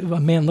a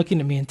man looking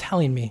at me and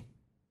telling me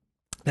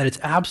that it's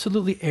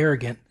absolutely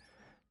arrogant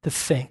to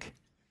think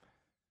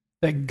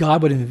that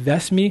God would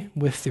invest me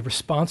with the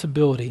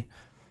responsibility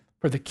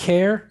for the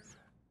care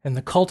and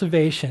the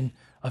cultivation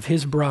of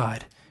his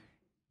bride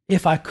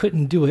if I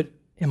couldn't do it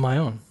in my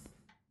own.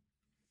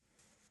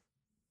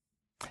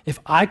 If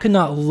I could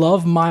not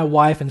love my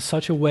wife in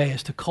such a way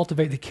as to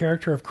cultivate the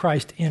character of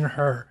Christ in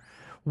her,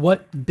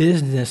 what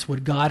business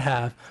would God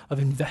have of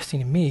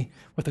investing in me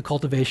with the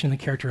cultivation and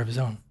the character of his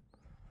own?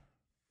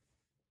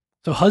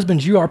 So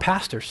husbands, you are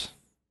pastors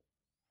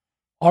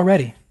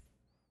already.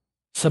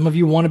 Some of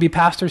you want to be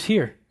pastors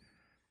here.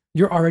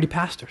 You're already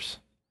pastors.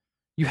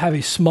 You have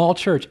a small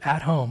church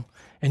at home,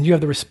 and you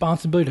have the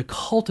responsibility to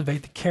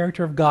cultivate the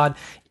character of God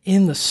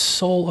in the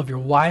soul of your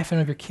wife and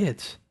of your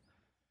kids.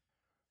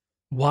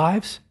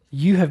 Wives,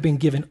 you have been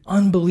given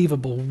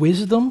unbelievable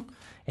wisdom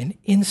and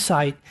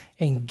insight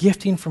and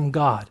gifting from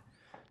God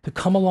to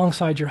come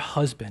alongside your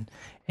husband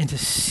and to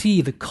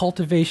see the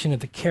cultivation of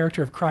the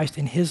character of Christ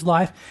in his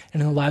life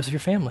and in the lives of your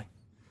family.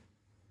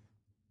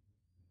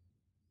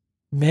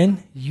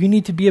 Men, you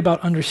need to be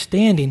about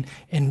understanding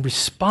and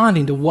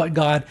responding to what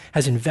God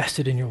has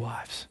invested in your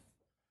wives.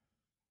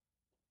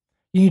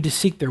 You need to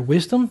seek their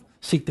wisdom,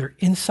 seek their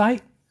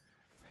insight.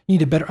 You need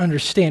to better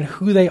understand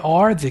who they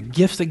are, the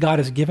gifts that God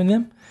has given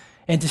them,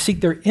 and to seek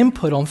their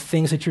input on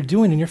things that you're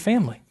doing in your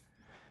family.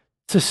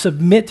 To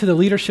submit to the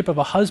leadership of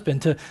a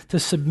husband, to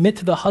submit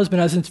to the husband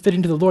as it's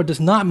fitting to the Lord does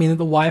not mean that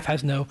the wife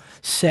has no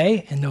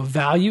say and no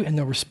value and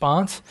no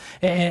response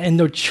and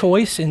no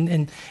choice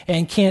and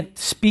can't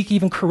speak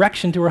even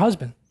correction to her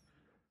husband.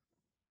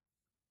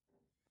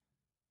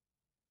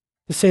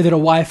 To say that a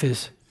wife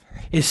is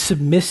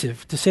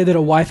submissive, to say that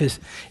a wife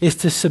is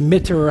to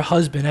submit to her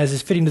husband as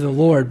is fitting to the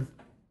Lord.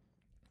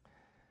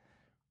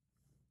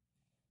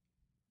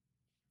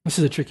 This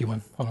is a tricky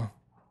one. Hold on.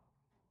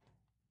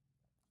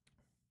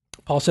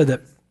 Paul said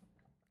that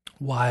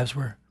wives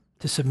were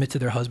to submit to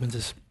their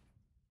husbands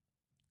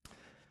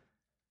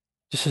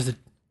just as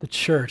the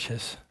church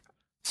has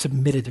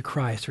submitted to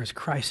Christ, or as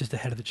Christ is the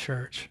head of the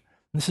church.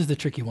 And this is the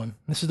tricky one.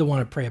 This is the one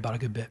I pray about a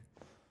good bit.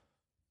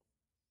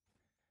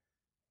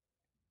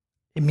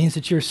 It means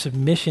that your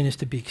submission is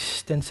to be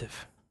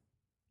extensive.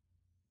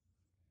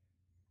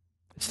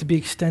 It's to be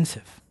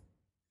extensive.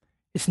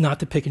 It's not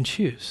to pick and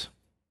choose.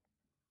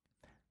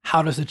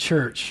 How does the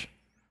church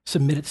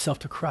submit itself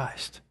to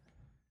Christ.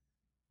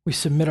 We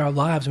submit our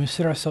lives and we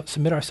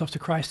submit ourselves to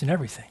Christ in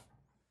everything.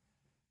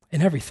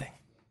 In everything.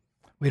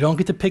 We don't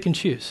get to pick and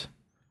choose.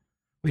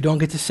 We don't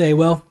get to say,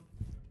 well,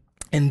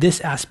 in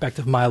this aspect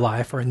of my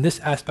life or in this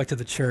aspect of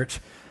the church,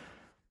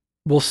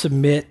 we'll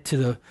submit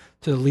to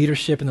the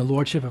leadership and the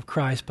lordship of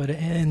Christ. But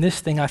in this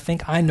thing, I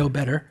think I know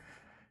better.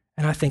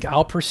 And I think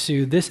I'll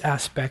pursue this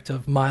aspect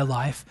of my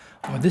life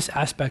or this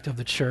aspect of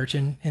the church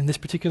in this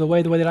particular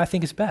way, the way that I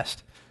think is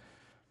best.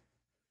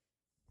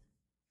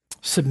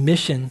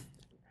 Submission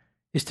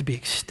is to be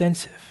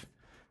extensive.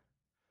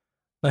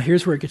 Now,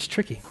 here's where it gets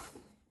tricky.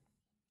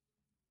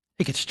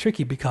 It gets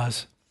tricky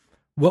because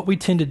what we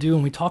tend to do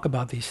when we talk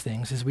about these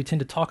things is we tend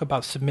to talk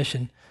about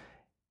submission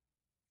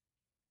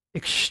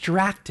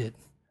extracted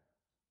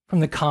from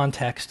the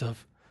context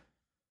of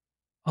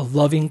a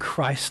loving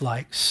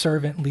Christ-like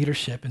servant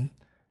leadership and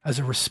as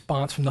a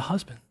response from the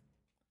husband.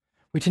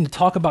 We tend to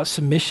talk about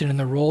submission and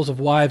the roles of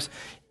wives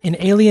in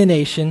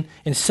alienation,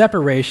 in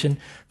separation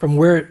from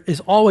where it is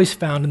always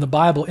found in the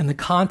Bible in the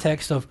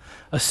context of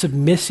a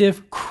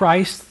submissive,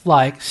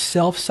 Christ-like,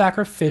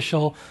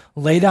 self-sacrificial,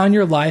 lay down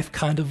your life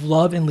kind of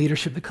love and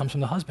leadership that comes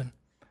from the husband.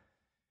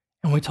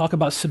 And when we talk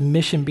about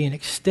submission being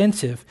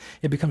extensive,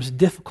 it becomes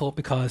difficult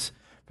because,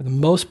 for the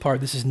most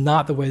part, this is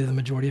not the way that the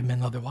majority of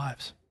men love their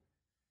wives.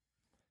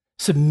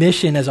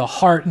 Submission as a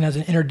heart and as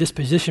an inner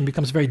disposition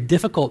becomes very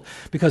difficult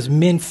because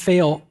men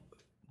fail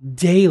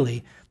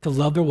daily to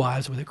love their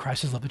wives the way that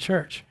Christ has loved the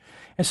church.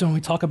 And so when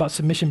we talk about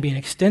submission being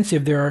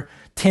extensive, there are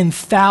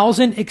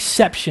 10,000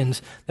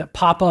 exceptions that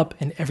pop up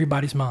in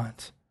everybody's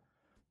minds.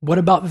 What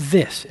about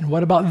this? And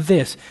what about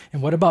this?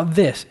 And what about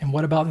this? And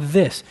what about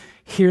this?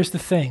 Here's the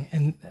thing,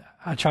 and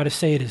I try to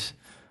say it as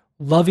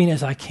loving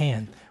as I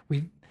can.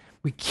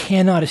 We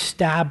cannot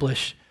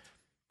establish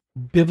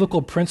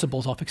biblical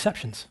principles off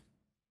exceptions.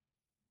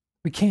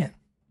 We can't.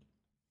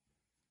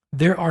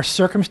 There are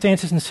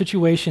circumstances and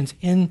situations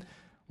in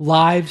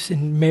lives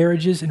and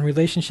marriages and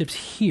relationships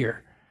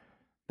here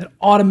that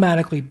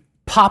automatically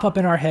pop up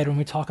in our head when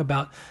we talk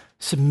about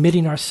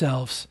submitting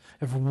ourselves,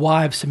 of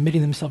wives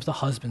submitting themselves to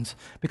husbands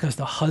because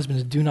the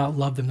husbands do not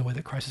love them the way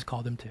that Christ has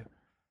called them to.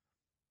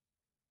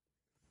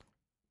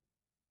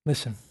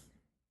 Listen,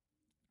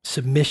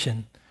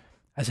 submission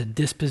as a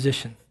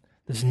disposition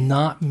does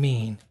not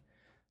mean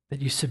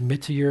that you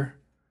submit to your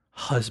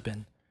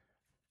husband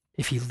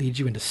if he leads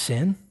you into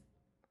sin.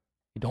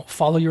 You don't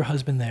follow your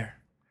husband there.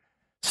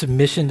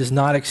 Submission does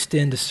not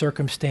extend to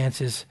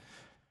circumstances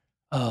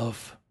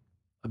of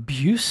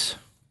abuse.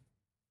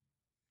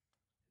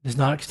 It does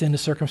not extend to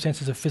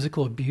circumstances of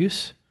physical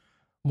abuse.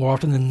 More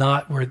often than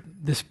not, where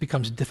this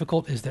becomes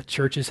difficult is that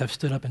churches have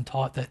stood up and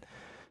taught that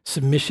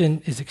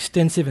submission is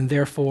extensive and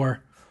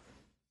therefore,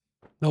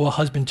 though a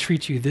husband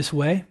treats you this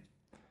way,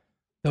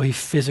 though he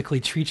physically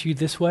treats you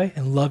this way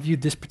and love you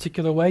this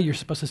particular way, you're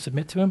supposed to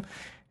submit to him.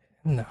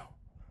 No,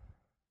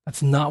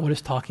 that's not what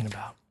it's talking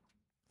about.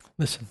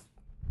 Listen,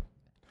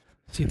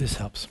 see if this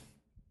helps.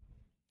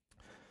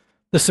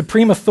 The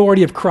supreme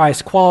authority of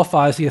Christ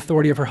qualifies the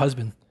authority of her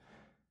husband.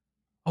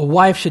 A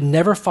wife should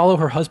never follow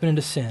her husband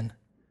into sin.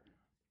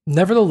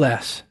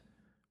 Nevertheless,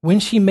 when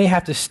she may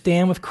have to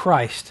stand with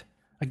Christ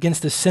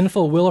against the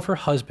sinful will of her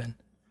husband,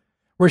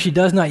 where she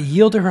does not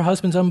yield to her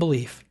husband's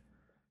unbelief,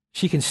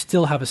 she can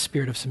still have a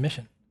spirit of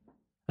submission,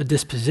 a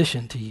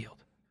disposition to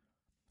yield.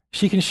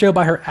 She can show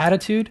by her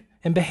attitude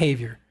and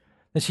behavior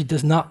that she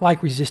does not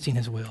like resisting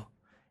his will,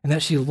 and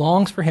that she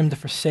longs for him to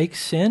forsake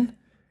sin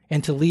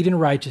and to lead in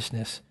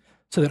righteousness,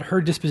 so that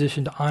her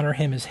disposition to honor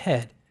him as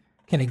head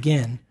can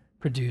again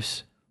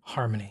produce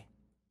harmony.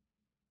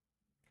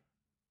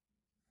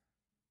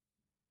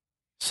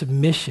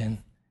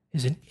 Submission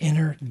is an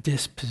inner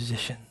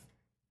disposition,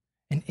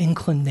 an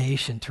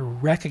inclination to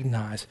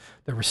recognize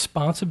the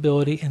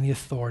responsibility and the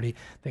authority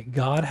that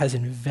God has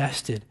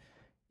invested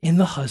in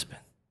the husband,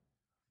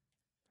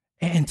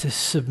 and to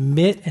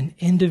submit an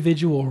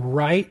individual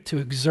right to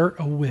exert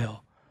a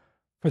will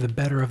for the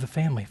better of the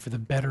family, for the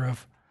better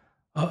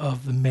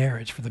of the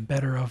marriage, for the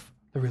better of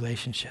the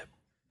relationship.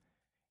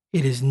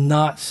 It is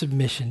not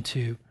submission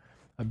to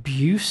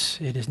abuse.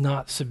 It is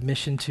not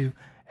submission to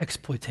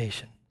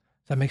exploitation.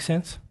 Does that make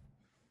sense?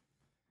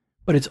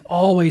 But it's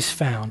always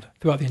found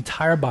throughout the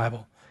entire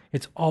Bible.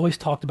 It's always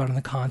talked about in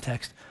the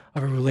context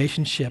of a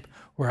relationship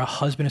where a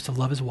husband is to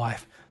love his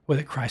wife the way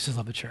that Christ has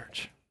loved the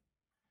church.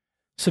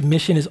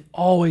 Submission is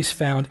always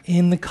found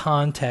in the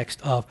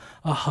context of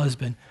a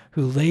husband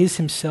who lays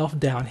himself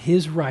down,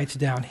 his rights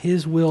down,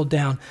 his will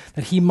down,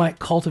 that he might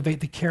cultivate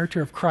the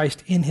character of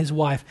Christ in his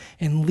wife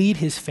and lead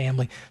his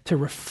family to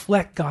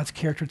reflect God's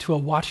character to a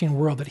watching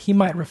world, that he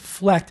might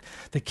reflect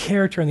the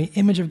character and the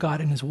image of God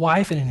in his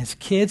wife and in his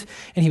kids,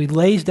 and he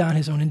lays down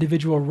his own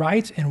individual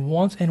rights and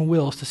wants and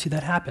wills to see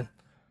that happen.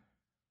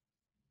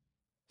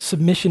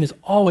 Submission is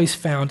always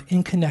found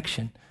in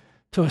connection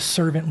to a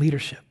servant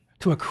leadership,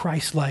 to a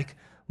Christ-like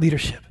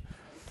leadership.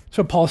 That's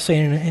what Paul's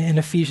saying in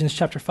Ephesians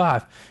chapter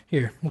 5.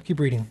 Here, we'll keep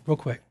reading real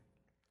quick.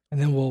 And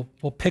then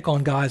we'll pick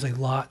on guys a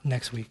lot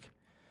next week.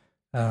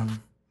 Listen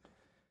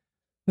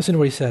to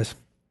what he says.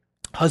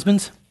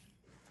 Husbands,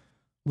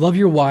 Love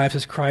your wives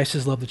as Christ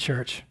has loved the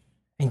church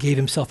and gave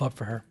himself up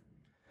for her,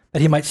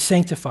 that he might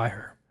sanctify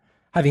her,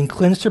 having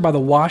cleansed her by the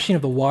washing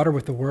of the water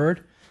with the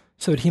word,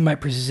 so that he might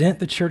present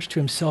the church to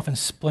himself in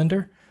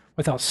splendor,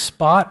 without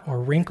spot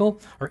or wrinkle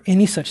or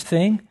any such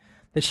thing,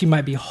 that she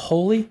might be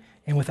holy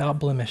and without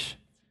blemish.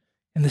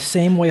 In the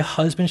same way,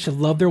 husbands should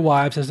love their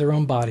wives as their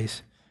own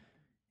bodies.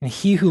 And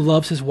he who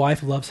loves his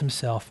wife loves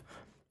himself.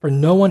 For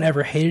no one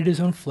ever hated his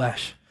own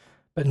flesh,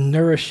 but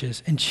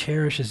nourishes and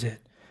cherishes it,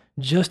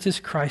 just as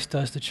Christ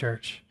does the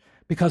church,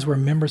 because we're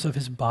members of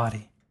his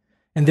body.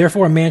 And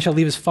therefore a man shall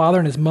leave his father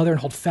and his mother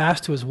and hold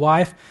fast to his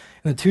wife,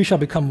 and the two shall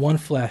become one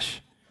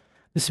flesh.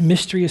 This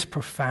mystery is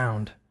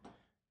profound,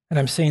 and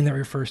I'm saying that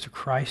refers to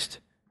Christ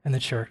and the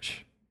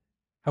church.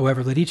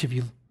 However, let each of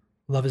you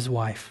love his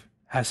wife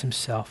as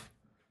himself,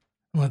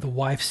 and let the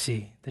wife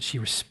see that she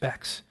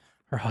respects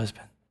her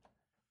husband.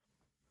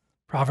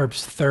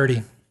 Proverbs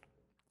 30,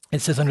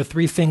 it says, under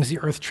 3 things the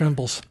earth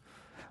trembles.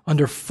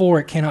 Under 4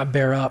 it cannot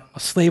bear up. A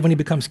slave when he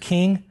becomes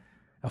king,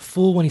 a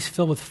fool when he's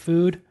filled with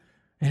food,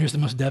 and here's the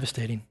most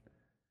devastating,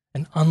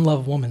 an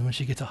unloved woman when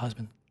she gets a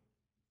husband.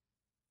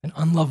 An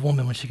unloved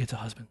woman when she gets a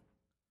husband.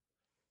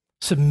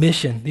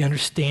 Submission, the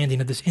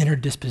understanding of this inner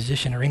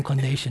disposition or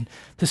inclination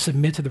to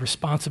submit to the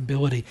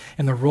responsibility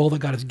and the role that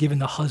God has given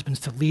the husbands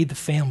to lead the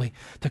family,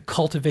 to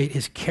cultivate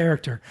his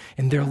character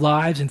in their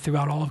lives and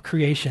throughout all of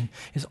creation,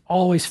 is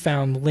always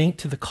found linked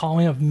to the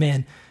calling of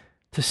men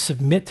to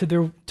submit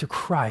to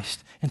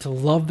Christ and to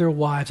love their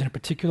wives in a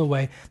particular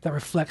way that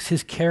reflects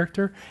his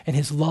character and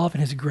his love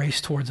and his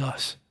grace towards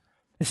us.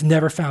 It's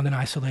never found in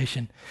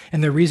isolation.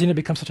 And the reason it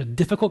becomes such a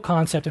difficult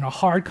concept and a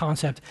hard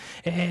concept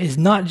is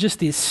not just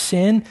the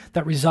sin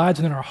that resides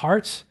within our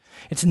hearts.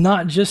 It's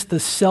not just the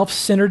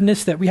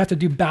self-centeredness that we have to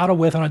do battle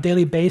with on a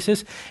daily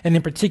basis, and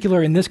in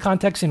particular in this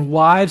context in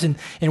wives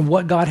and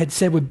what God had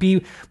said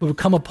would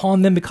come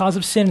upon them because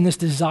of sin and this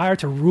desire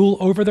to rule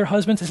over their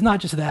husbands. It's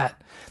not just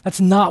that. That's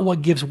not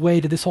what gives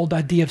way to this whole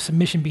idea of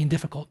submission being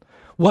difficult.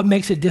 What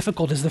makes it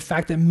difficult is the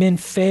fact that men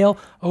fail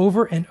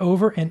over and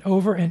over and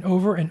over and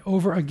over and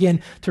over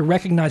again to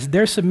recognize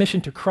their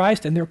submission to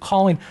Christ and their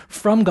calling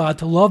from God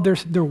to love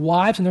their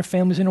wives and their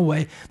families in a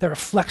way that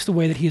reflects the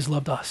way that he has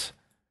loved us.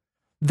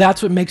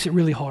 That's what makes it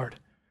really hard.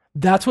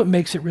 That's what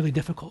makes it really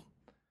difficult.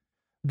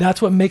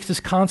 That's what makes this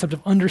concept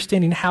of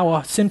understanding how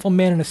a sinful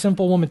man and a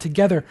sinful woman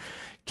together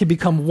can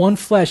become one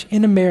flesh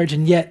in a marriage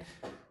and yet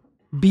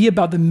be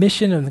about the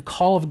mission and the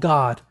call of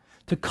God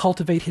to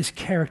cultivate his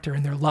character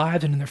in their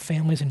lives and in their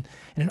families and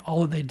in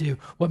all that they do.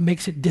 What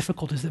makes it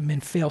difficult is that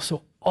men fail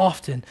so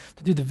often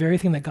to do the very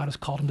thing that God has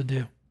called them to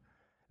do.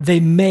 They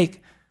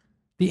make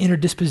the inner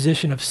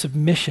disposition of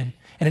submission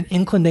and an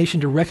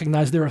inclination to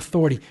recognize their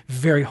authority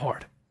very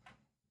hard.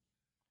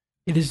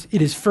 It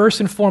is first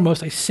and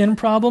foremost a sin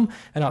problem,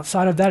 and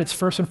outside of that, it's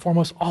first and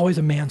foremost always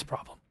a man's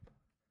problem.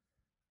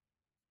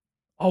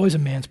 Always a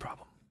man's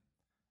problem.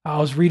 I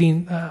was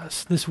reading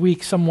this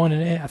week someone,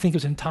 I think it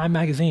was in Time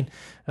magazine,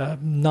 it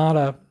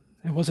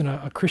wasn't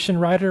a Christian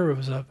writer,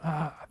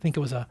 I think it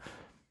was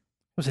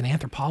an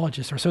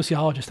anthropologist or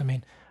sociologist,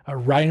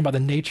 writing about the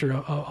nature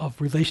of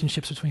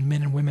relationships between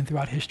men and women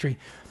throughout history.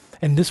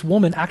 And this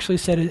woman actually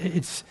said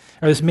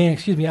this man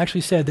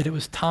actually said that it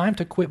was time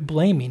to quit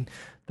blaming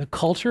the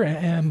culture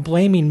and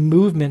blaming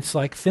movements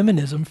like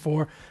feminism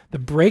for the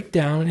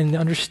breakdown in the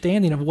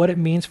understanding of what it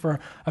means for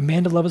a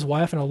man to love his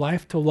wife and a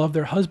wife to love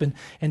their husband,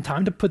 and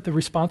time to put the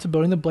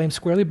responsibility and the blame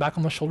squarely back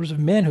on the shoulders of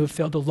men who have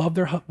failed to love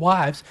their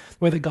wives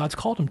the way that God's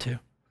called them to.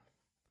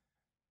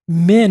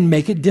 Men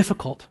make it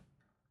difficult.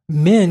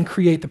 Men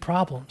create the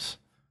problems.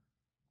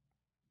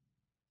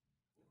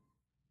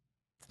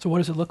 So what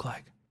does it look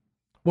like?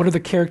 What are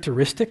the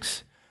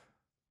characteristics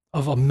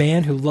of a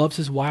man who loves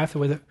his wife the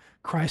way that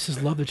Christ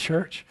has loved the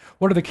church?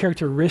 What are the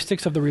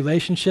characteristics of the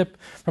relationship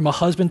from a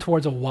husband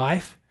towards a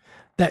wife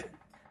that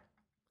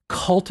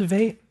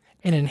cultivate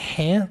and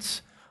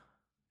enhance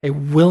a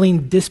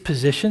willing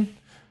disposition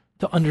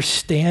to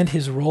understand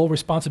his role,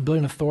 responsibility,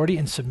 and authority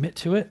and submit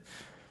to it?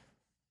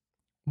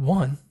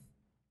 One,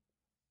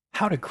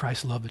 how did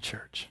Christ love the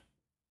church?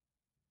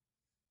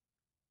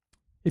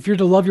 If you're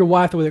to love your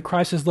wife the way that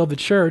Christ has loved the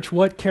church,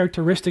 what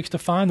characteristics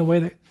define the way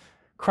that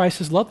Christ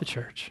has loved the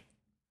church?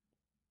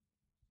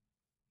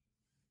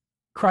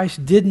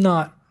 Christ did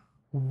not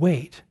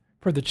wait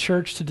for the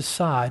church to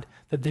decide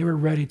that they were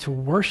ready to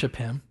worship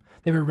him.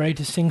 They were ready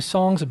to sing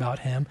songs about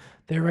him.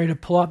 They were ready to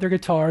pull out their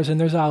guitars and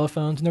their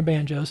xylophones and their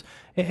banjos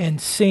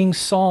and sing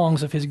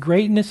songs of his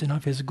greatness and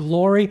of his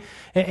glory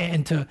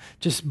and to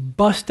just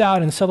bust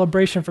out in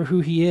celebration for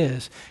who he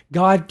is.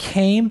 God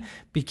came,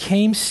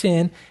 became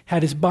sin,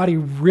 had his body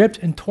ripped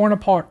and torn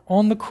apart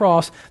on the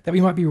cross that we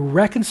might be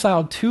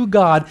reconciled to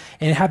God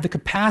and have the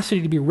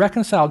capacity to be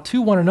reconciled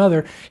to one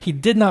another. He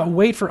did not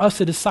wait for us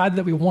to decide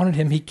that we wanted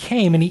him. He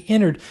came and he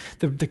entered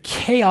the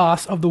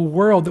chaos of the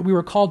world that we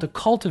were called to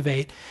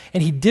cultivate,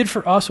 and he did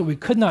for us what we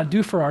could not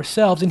do for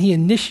ourselves, and he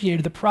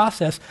initiated the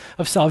process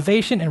of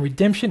salvation and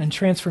redemption and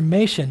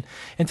transformation.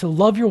 And to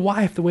love your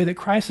wife the way that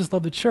Christ has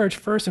loved the church,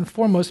 first and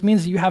foremost,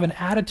 means that you have an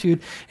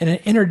attitude and an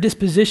inner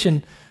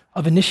disposition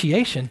of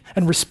initiation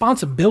and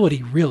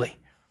responsibility, really.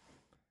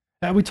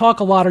 We talk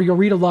a lot, or you'll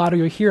read a lot, or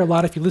you'll hear a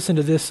lot if you listen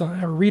to this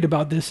or read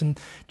about this in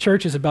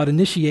churches about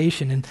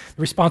initiation and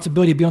the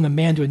responsibility to be on the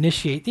man to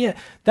initiate. Yeah,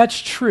 that's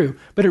true,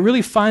 but it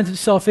really finds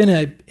itself in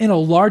a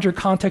larger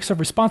context of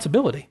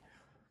responsibility.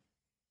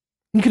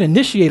 You can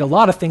initiate a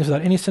lot of things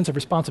without any sense of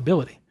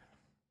responsibility.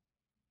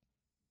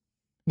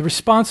 The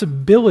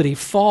responsibility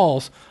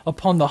falls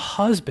upon the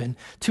husband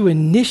to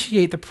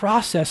initiate the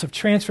process of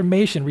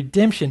transformation,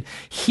 redemption,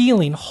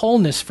 healing,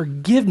 wholeness,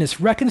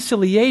 forgiveness,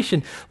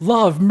 reconciliation,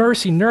 love,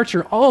 mercy,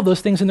 nurture, all of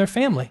those things in their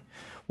family.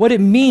 What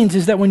it means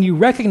is that when you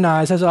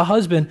recognize as a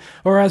husband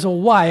or as a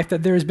wife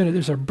that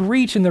there's a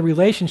breach in the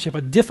relationship, a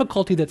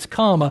difficulty that's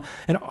come,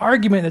 an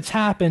argument that's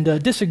happened, a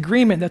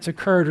disagreement that's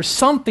occurred, or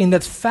something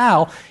that's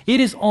foul, it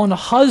is on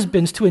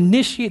husbands to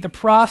initiate the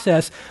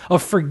process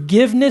of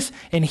forgiveness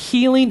and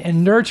healing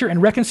and nurture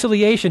and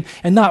reconciliation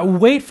and not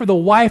wait for the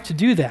wife to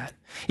do that.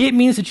 It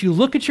means that you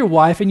look at your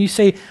wife and you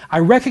say, I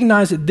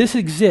recognize that this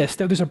exists,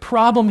 that there's a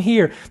problem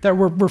here, that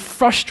we're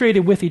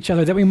frustrated with each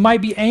other, that we might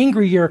be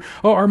angry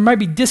or might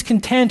be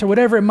discontent or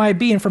whatever it might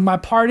be, and for my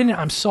part in it,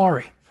 I'm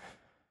sorry.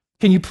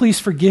 Can you please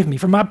forgive me?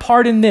 For my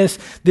part in this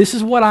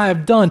is what I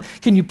have done.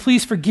 Can you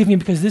please forgive me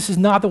because this is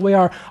not the way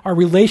our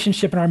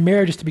relationship and our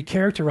marriage is to be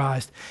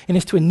characterized. And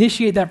it's to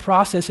initiate that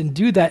process and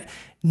do that,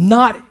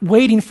 not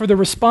waiting for the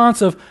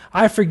response of,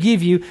 I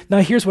forgive you, now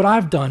here's what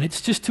I've done.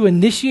 It's just to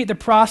initiate the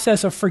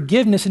process of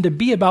forgiveness and to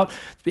be about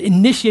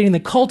initiating the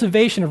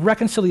cultivation of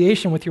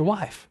reconciliation with your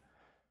wife.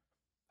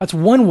 That's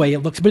one way it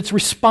looks, but it's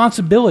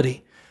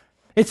responsibility.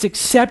 It's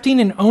accepting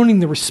and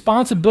owning the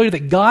responsibility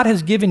that God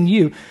has given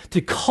you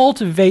to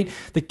cultivate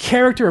the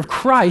character of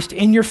Christ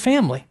in your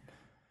family,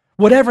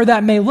 whatever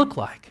that may look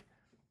like.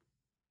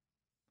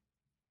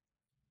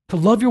 To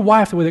love your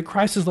wife the way that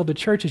Christ has loved the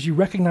church is you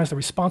recognize the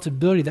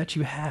responsibility that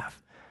you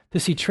have to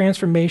see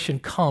transformation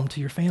come to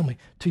your family,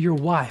 to your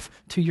wife,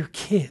 to your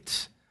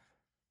kids.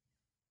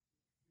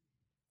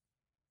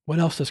 What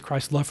else does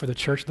Christ's love for the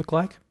church look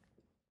like?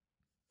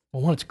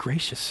 Well, one, it's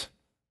gracious.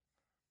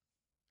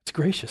 It's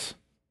gracious.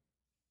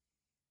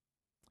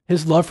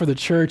 His love for the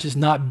church is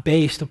not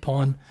based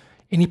upon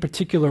any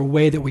particular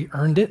way that we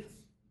earned it.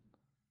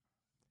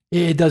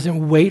 It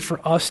doesn't wait for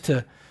us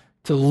to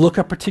look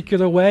a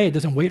particular way. It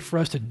doesn't wait for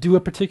us to do a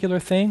particular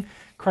thing.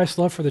 Christ's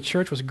love for the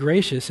church was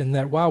gracious in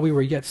that while we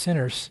were yet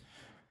sinners,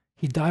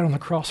 he died on the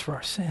cross for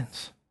our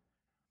sins.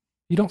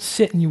 You don't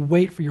sit and you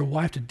wait for your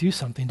wife to do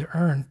something to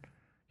earn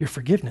your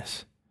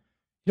forgiveness.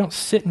 You don't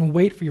sit and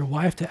wait for your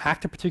wife to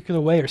act a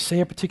particular way or say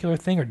a particular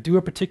thing or do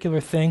a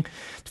particular thing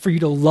for you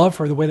to love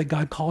her the way that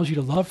God calls you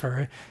to love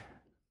her.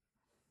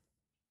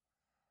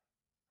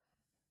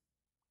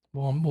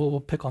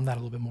 We'll pick on that a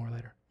little bit more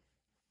later.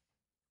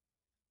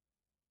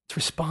 It's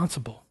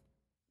responsible.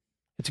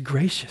 It's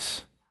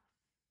gracious.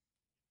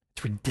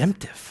 It's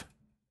redemptive.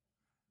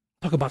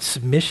 Talk about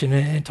submission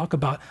and talk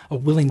about a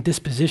willing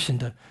disposition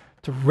to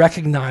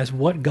recognize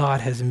what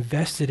God has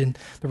invested in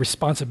the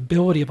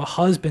responsibility of a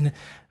husband.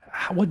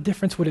 What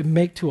difference would it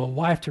make to a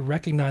wife to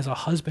recognize a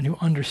husband who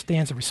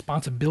understands the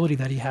responsibility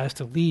that he has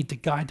to lead, to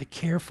guide, to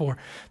care for,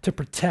 to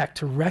protect,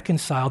 to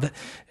reconcile, that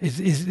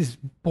is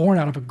born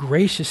out of a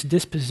gracious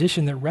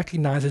disposition that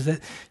recognizes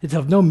that it's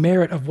of no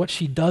merit of what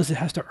she does. It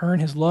has to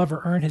earn his love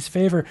or earn his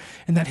favor,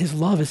 and that his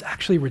love is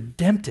actually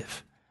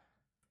redemptive.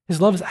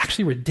 His love is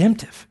actually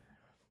redemptive.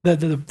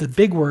 The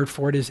big word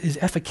for it is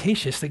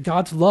efficacious, that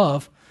God's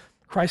love,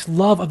 Christ's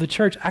love of the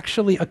church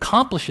actually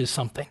accomplishes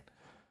something.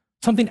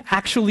 Something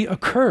actually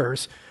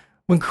occurs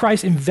when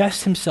Christ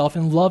invests himself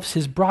and loves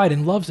his bride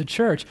and loves the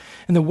church.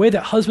 And the way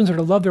that husbands are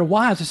to love their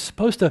wives is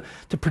supposed to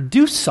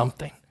produce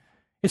something.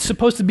 It's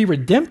supposed to be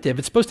redemptive.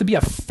 It's supposed to be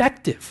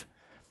effective.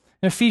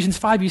 In Ephesians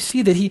 5, you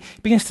see that he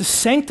begins to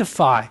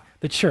sanctify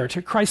the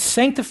church. Christ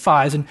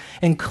sanctifies and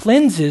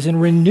cleanses and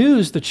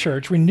renews the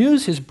church,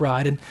 renews his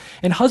bride.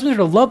 And husbands are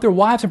to love their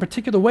wives in a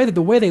particular way, that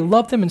the way they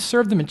love them and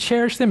serve them and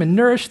cherish them and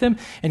nourish them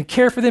and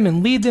care for them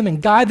and lead them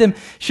and guide them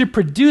should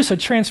produce a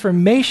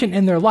transformation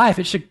in their life.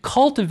 It should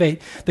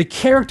cultivate the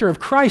character of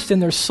Christ in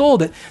their soul,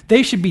 that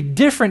they should be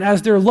different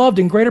as they're loved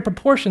in greater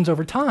proportions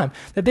over time,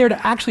 that they're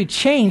to actually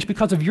change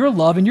because of your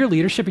love and your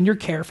leadership and your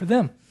care for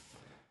them.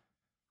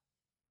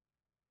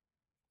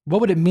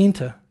 What would it mean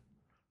to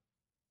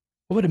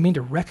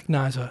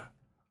recognize a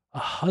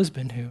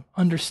husband who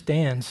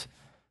understands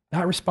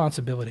that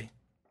responsibility,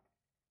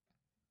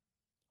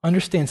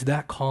 understands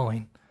that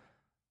calling,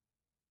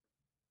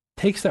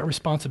 takes that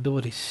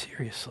responsibility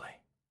seriously,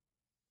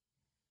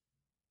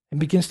 and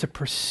begins to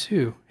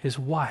pursue his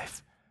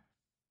wife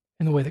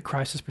in the way that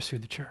Christ has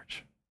pursued the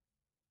church?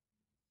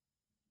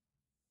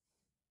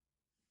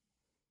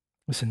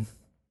 Listen,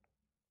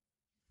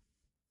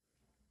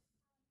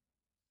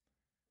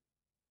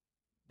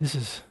 this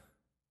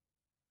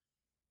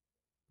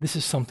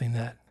is something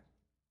that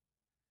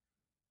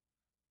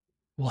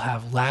will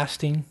have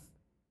lasting,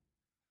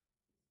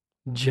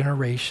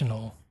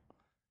 generational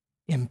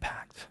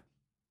impact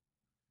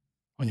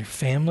on your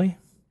family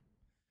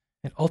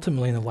and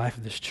ultimately in the life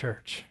of this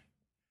church.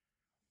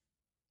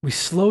 We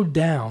slow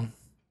down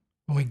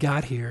when we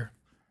got here,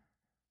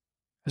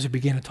 as we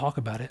began to talk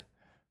about it,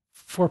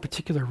 for a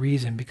particular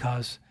reason,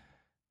 because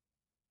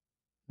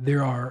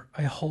there are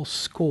a whole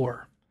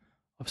score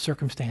of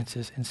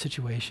circumstances and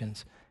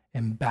situations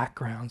and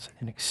backgrounds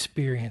and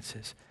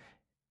experiences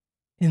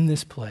in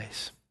this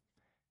place.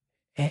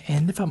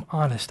 And if I'm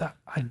honest,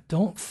 I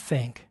don't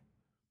think,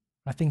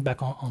 I think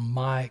back on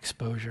my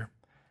exposure,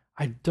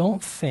 I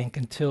don't think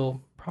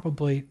until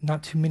probably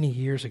not too many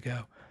years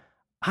ago,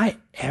 I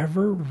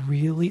ever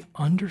really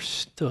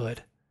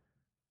understood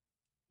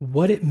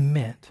what it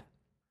meant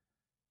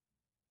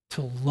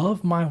to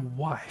love my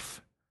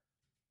wife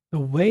the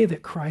way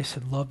that Christ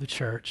had loved the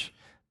church,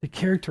 the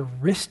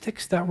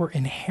characteristics that were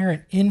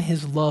inherent in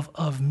his love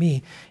of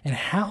me, and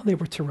how they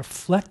were to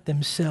reflect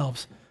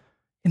themselves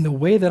in the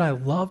way that I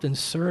loved and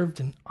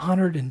served and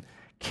honored and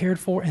cared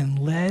for and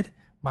led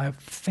my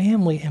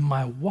family and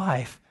my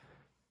wife.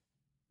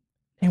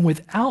 And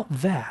without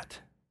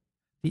that,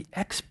 the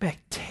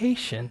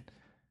expectation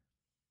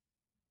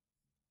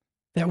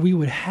that we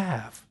would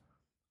have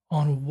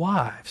on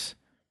wives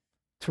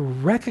to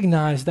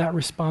recognize that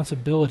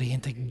responsibility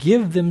and to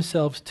give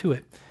themselves to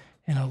it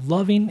in a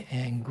loving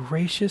and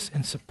gracious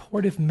and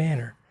supportive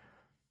manner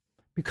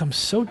becomes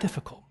so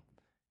difficult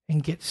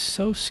and gets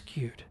so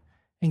skewed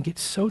and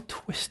gets so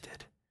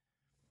twisted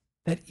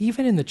that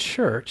even in the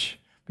church,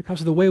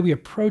 because of the way we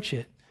approach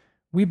it,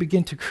 we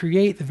begin to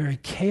create the very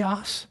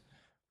chaos,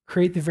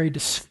 create the very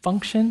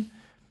dysfunction,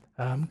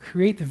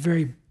 create the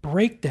very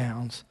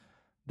breakdowns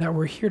that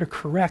we're here to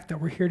correct,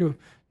 that we're here to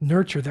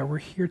nurture, that we're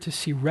here to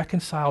see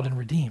reconciled and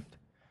redeemed.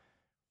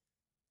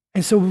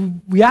 And so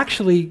we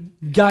actually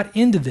got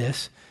into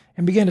this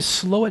and began to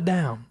slow it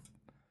down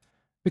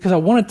because I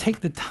want to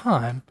take the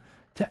time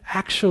to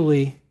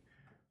actually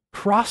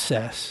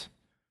process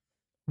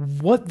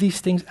what these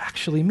things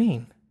actually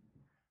mean.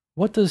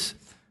 What does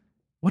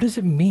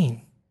it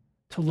mean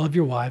to love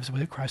your wives the way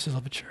that Christ has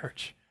loved the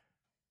church?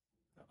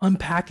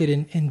 Unpack it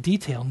in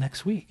detail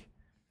next week.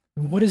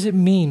 And what does it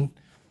mean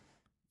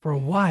for a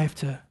wife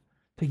to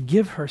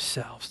give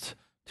herself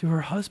to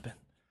her husband,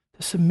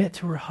 to submit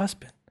to her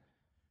husband?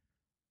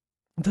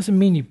 It doesn't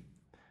mean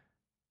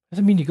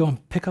you go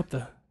and pick up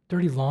the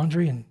dirty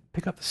laundry and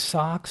pick up the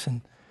socks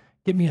and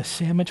get me a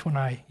sandwich when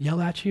I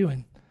yell at you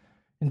and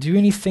do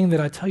anything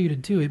that I tell you to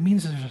do. It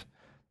means there's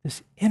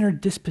this inner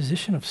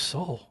disposition of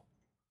soul.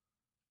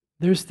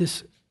 There's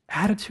this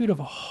attitude of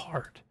a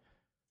heart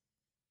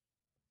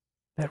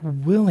that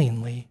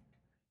willingly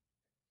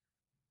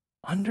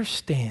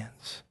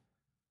understands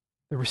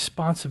the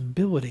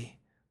responsibility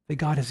that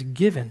God has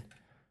given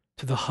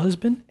to the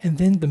husband and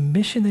then the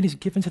mission that he's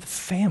given to the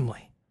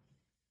family.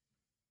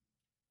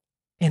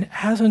 And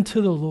as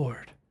unto the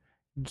Lord,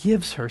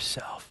 gives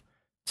herself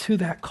to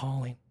that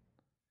calling,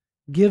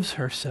 gives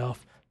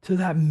herself to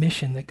that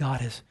mission that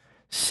God has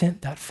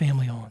sent that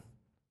family on.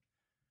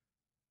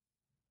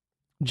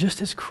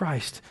 Just as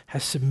Christ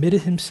has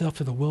submitted himself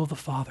to the will of the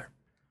Father,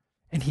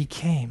 and he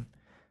came,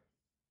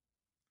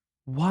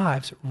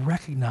 wives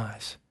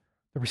recognize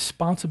the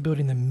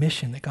responsibility and the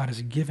mission that God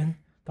has given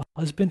the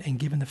husband and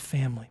given the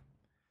family.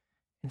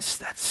 And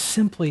that's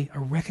simply a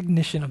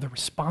recognition of the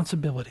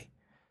responsibility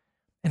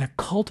and a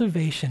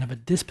cultivation of a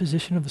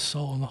disposition of the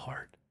soul and the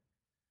heart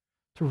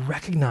to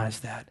recognize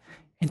that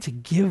and to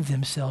give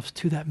themselves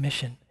to that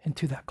mission and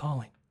to that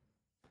calling.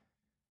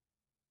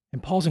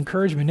 And Paul's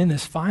encouragement in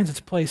this finds its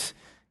place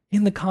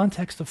in the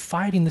context of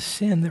fighting the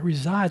sin that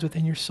resides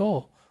within your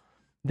soul.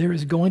 There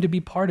is going to be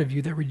part of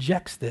you that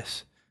rejects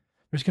this.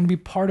 There's going to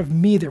be part of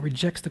me that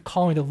rejects the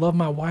calling to love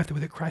my wife the way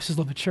that Christ has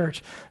loved the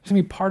church. There's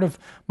going to be part of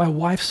my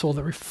wife's soul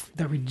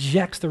that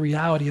rejects the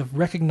reality of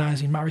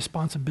recognizing my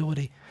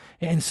responsibility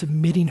and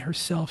submitting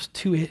herself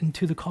to it and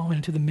to the calling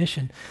and to the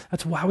mission.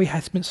 That's why we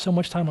had spent so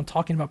much time on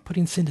talking about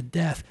putting sin to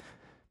death,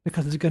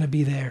 because it's going to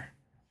be there.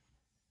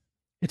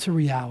 It's a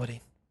reality.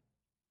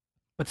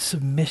 But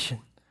submission,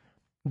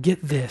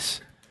 get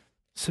this,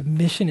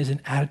 submission is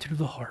an attitude of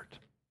the heart.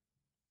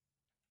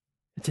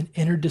 It's an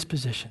inner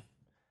disposition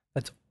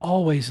that's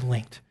always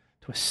linked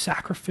to a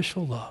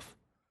sacrificial love,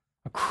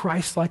 a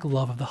Christ-like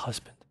love of the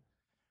husband.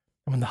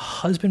 And when the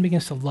husband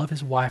begins to love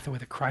his wife the way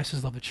that Christ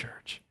has loved the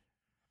church,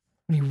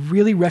 when he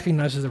really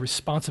recognizes the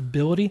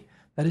responsibility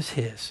that is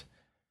his,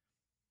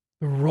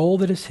 the role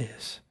that is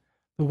his,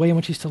 the way in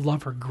which he's to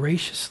love her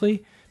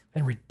graciously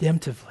and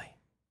redemptively,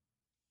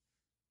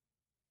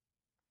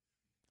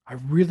 I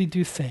really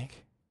do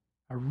think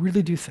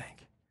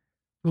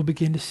we'll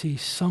begin to see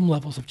some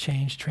levels of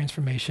change,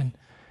 transformation,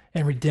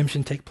 and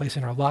redemption take place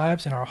in our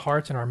lives, in our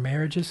hearts, in our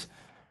marriages.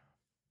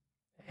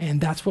 And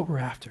that's what we're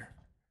after.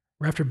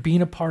 We're after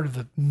being a part of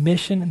the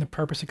mission and the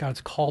purpose that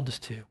God's called us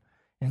to,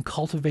 and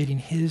cultivating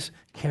his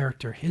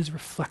character, his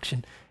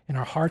reflection in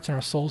our hearts and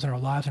our souls and our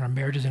lives and our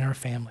marriages and our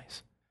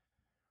families.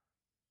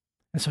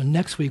 And so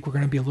next week, we're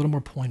going to be a little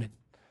more pointed.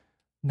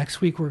 Next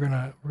week, we're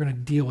going to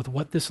deal with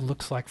what this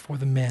looks like for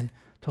the men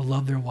to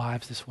love their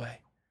wives this way.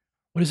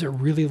 What does it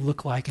really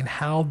look like, and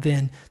how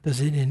then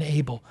does it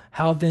enable,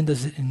 how then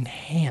does it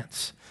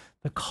enhance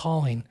the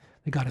calling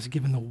that God has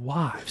given the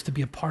wives to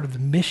be a part of the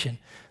mission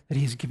that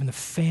he's given the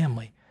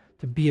family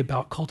to be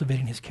about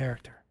cultivating his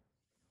character.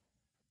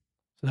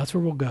 So that's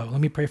where we'll go.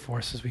 Let me pray for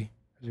us as we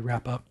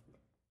wrap up.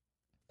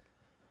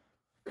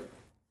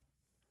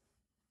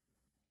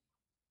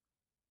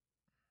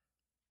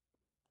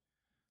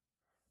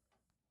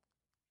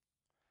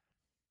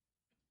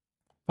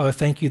 Father,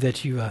 thank you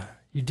that you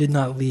did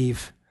not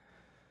leave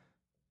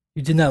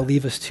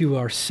us to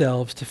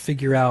ourselves to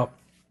figure out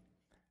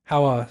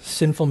how a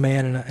sinful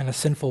man and a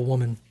sinful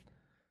woman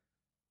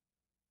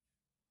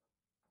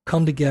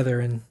come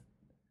together and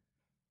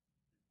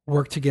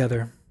work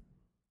together,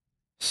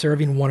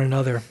 serving one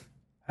another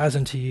as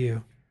unto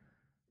you,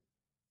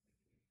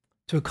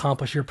 to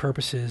accomplish your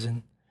purposes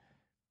and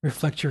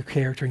reflect your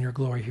character and your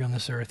glory here on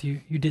this earth.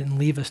 You didn't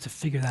leave us to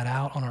figure that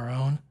out on our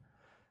own,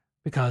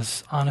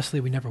 because honestly,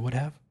 we never would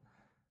have.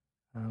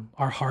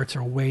 Our hearts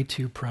are way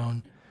too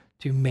prone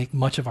to make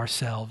much of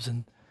ourselves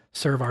and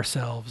serve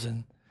ourselves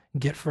and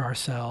get for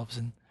ourselves.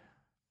 And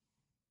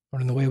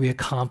Lord, in the way we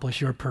accomplish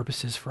your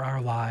purposes for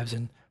our lives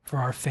and for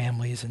our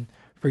families and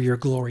for your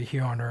glory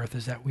here on earth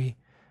is that we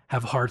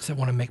have hearts that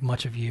want to make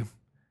much of you,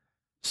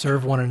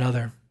 serve one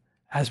another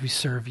as we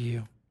serve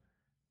you,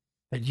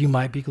 that you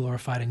might be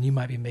glorified and you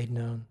might be made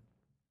known.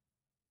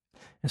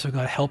 And so,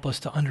 God, help us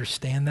to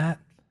understand that.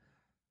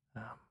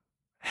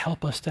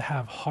 Help us to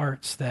have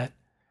hearts that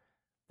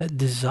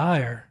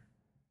desire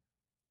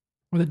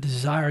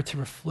to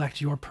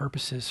reflect your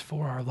purposes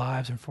for our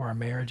lives and for our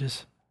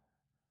marriages.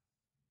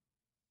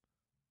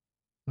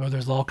 Lord,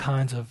 there's all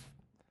kinds of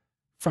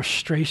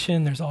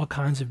frustration. There's all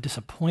kinds of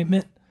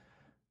disappointment.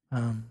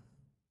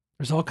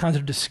 There's all kinds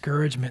of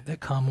discouragement that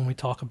come when we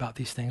talk about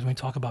these things, when we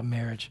talk about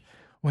marriage,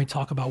 when we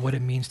talk about what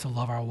it means to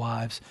love our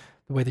wives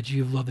the way that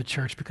you've loved the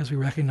church, because we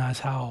recognize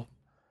how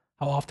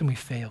often we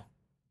fail.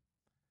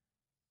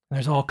 And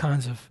there's all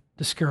kinds of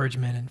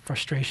discouragement and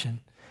frustration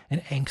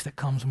and angst that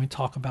comes when we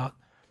talk about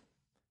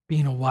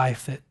being a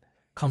wife that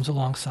comes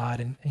alongside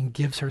and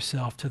gives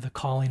herself to the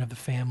calling of the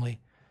family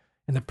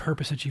and the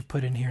purpose that you've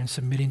put in here and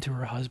submitting to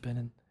her husband.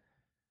 And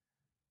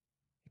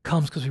it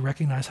comes because we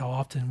recognize how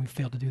often we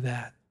fail to do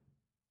that.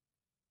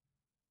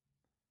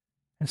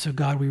 And so,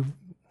 God,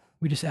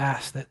 we just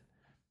ask that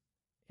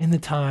in the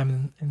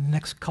time, in the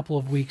next couple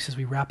of weeks as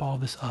we wrap all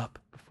this up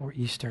before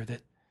Easter,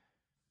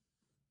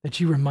 that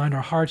you remind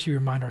our hearts, you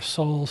remind our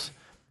souls,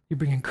 you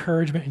bring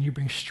encouragement and you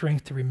bring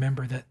strength to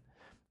remember that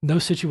no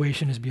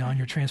situation is beyond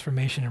your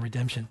transformation and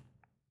redemption,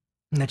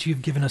 and that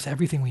you've given us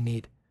everything we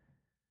need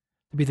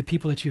to be the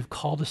people that you've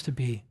called us to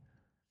be,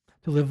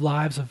 to live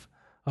lives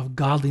of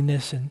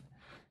godliness and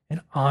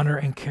honor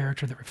and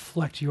character that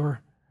reflect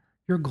your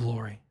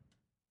glory.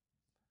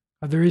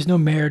 There is no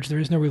marriage, there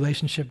is no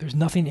relationship, there's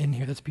nothing in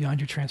here that's beyond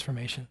your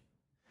transformation.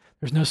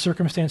 There's no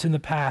circumstance in the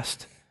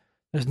past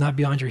that is not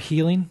beyond your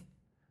healing,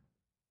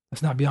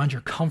 that's not beyond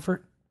your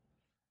comfort,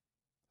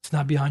 it's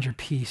not beyond your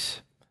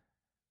peace.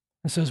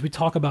 And so as we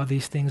talk about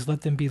these things,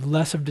 let them be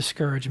less of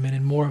discouragement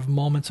and more of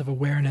moments of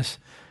awareness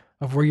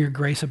of where your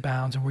grace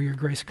abounds and where your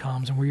grace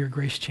comes and where your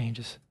grace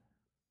changes.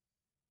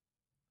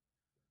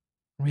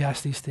 And we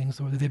ask these things,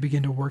 Lord, that they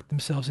begin to work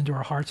themselves into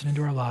our hearts and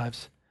into our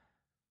lives,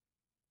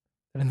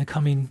 that in the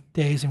coming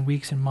days and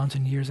weeks and months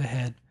and years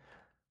ahead,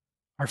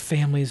 our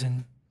families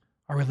and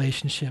our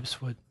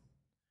relationships would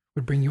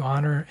bring you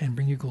honor and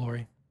bring you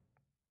glory.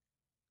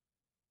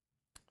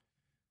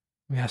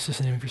 We ask this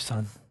in the name of your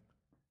Son.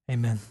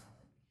 Amen.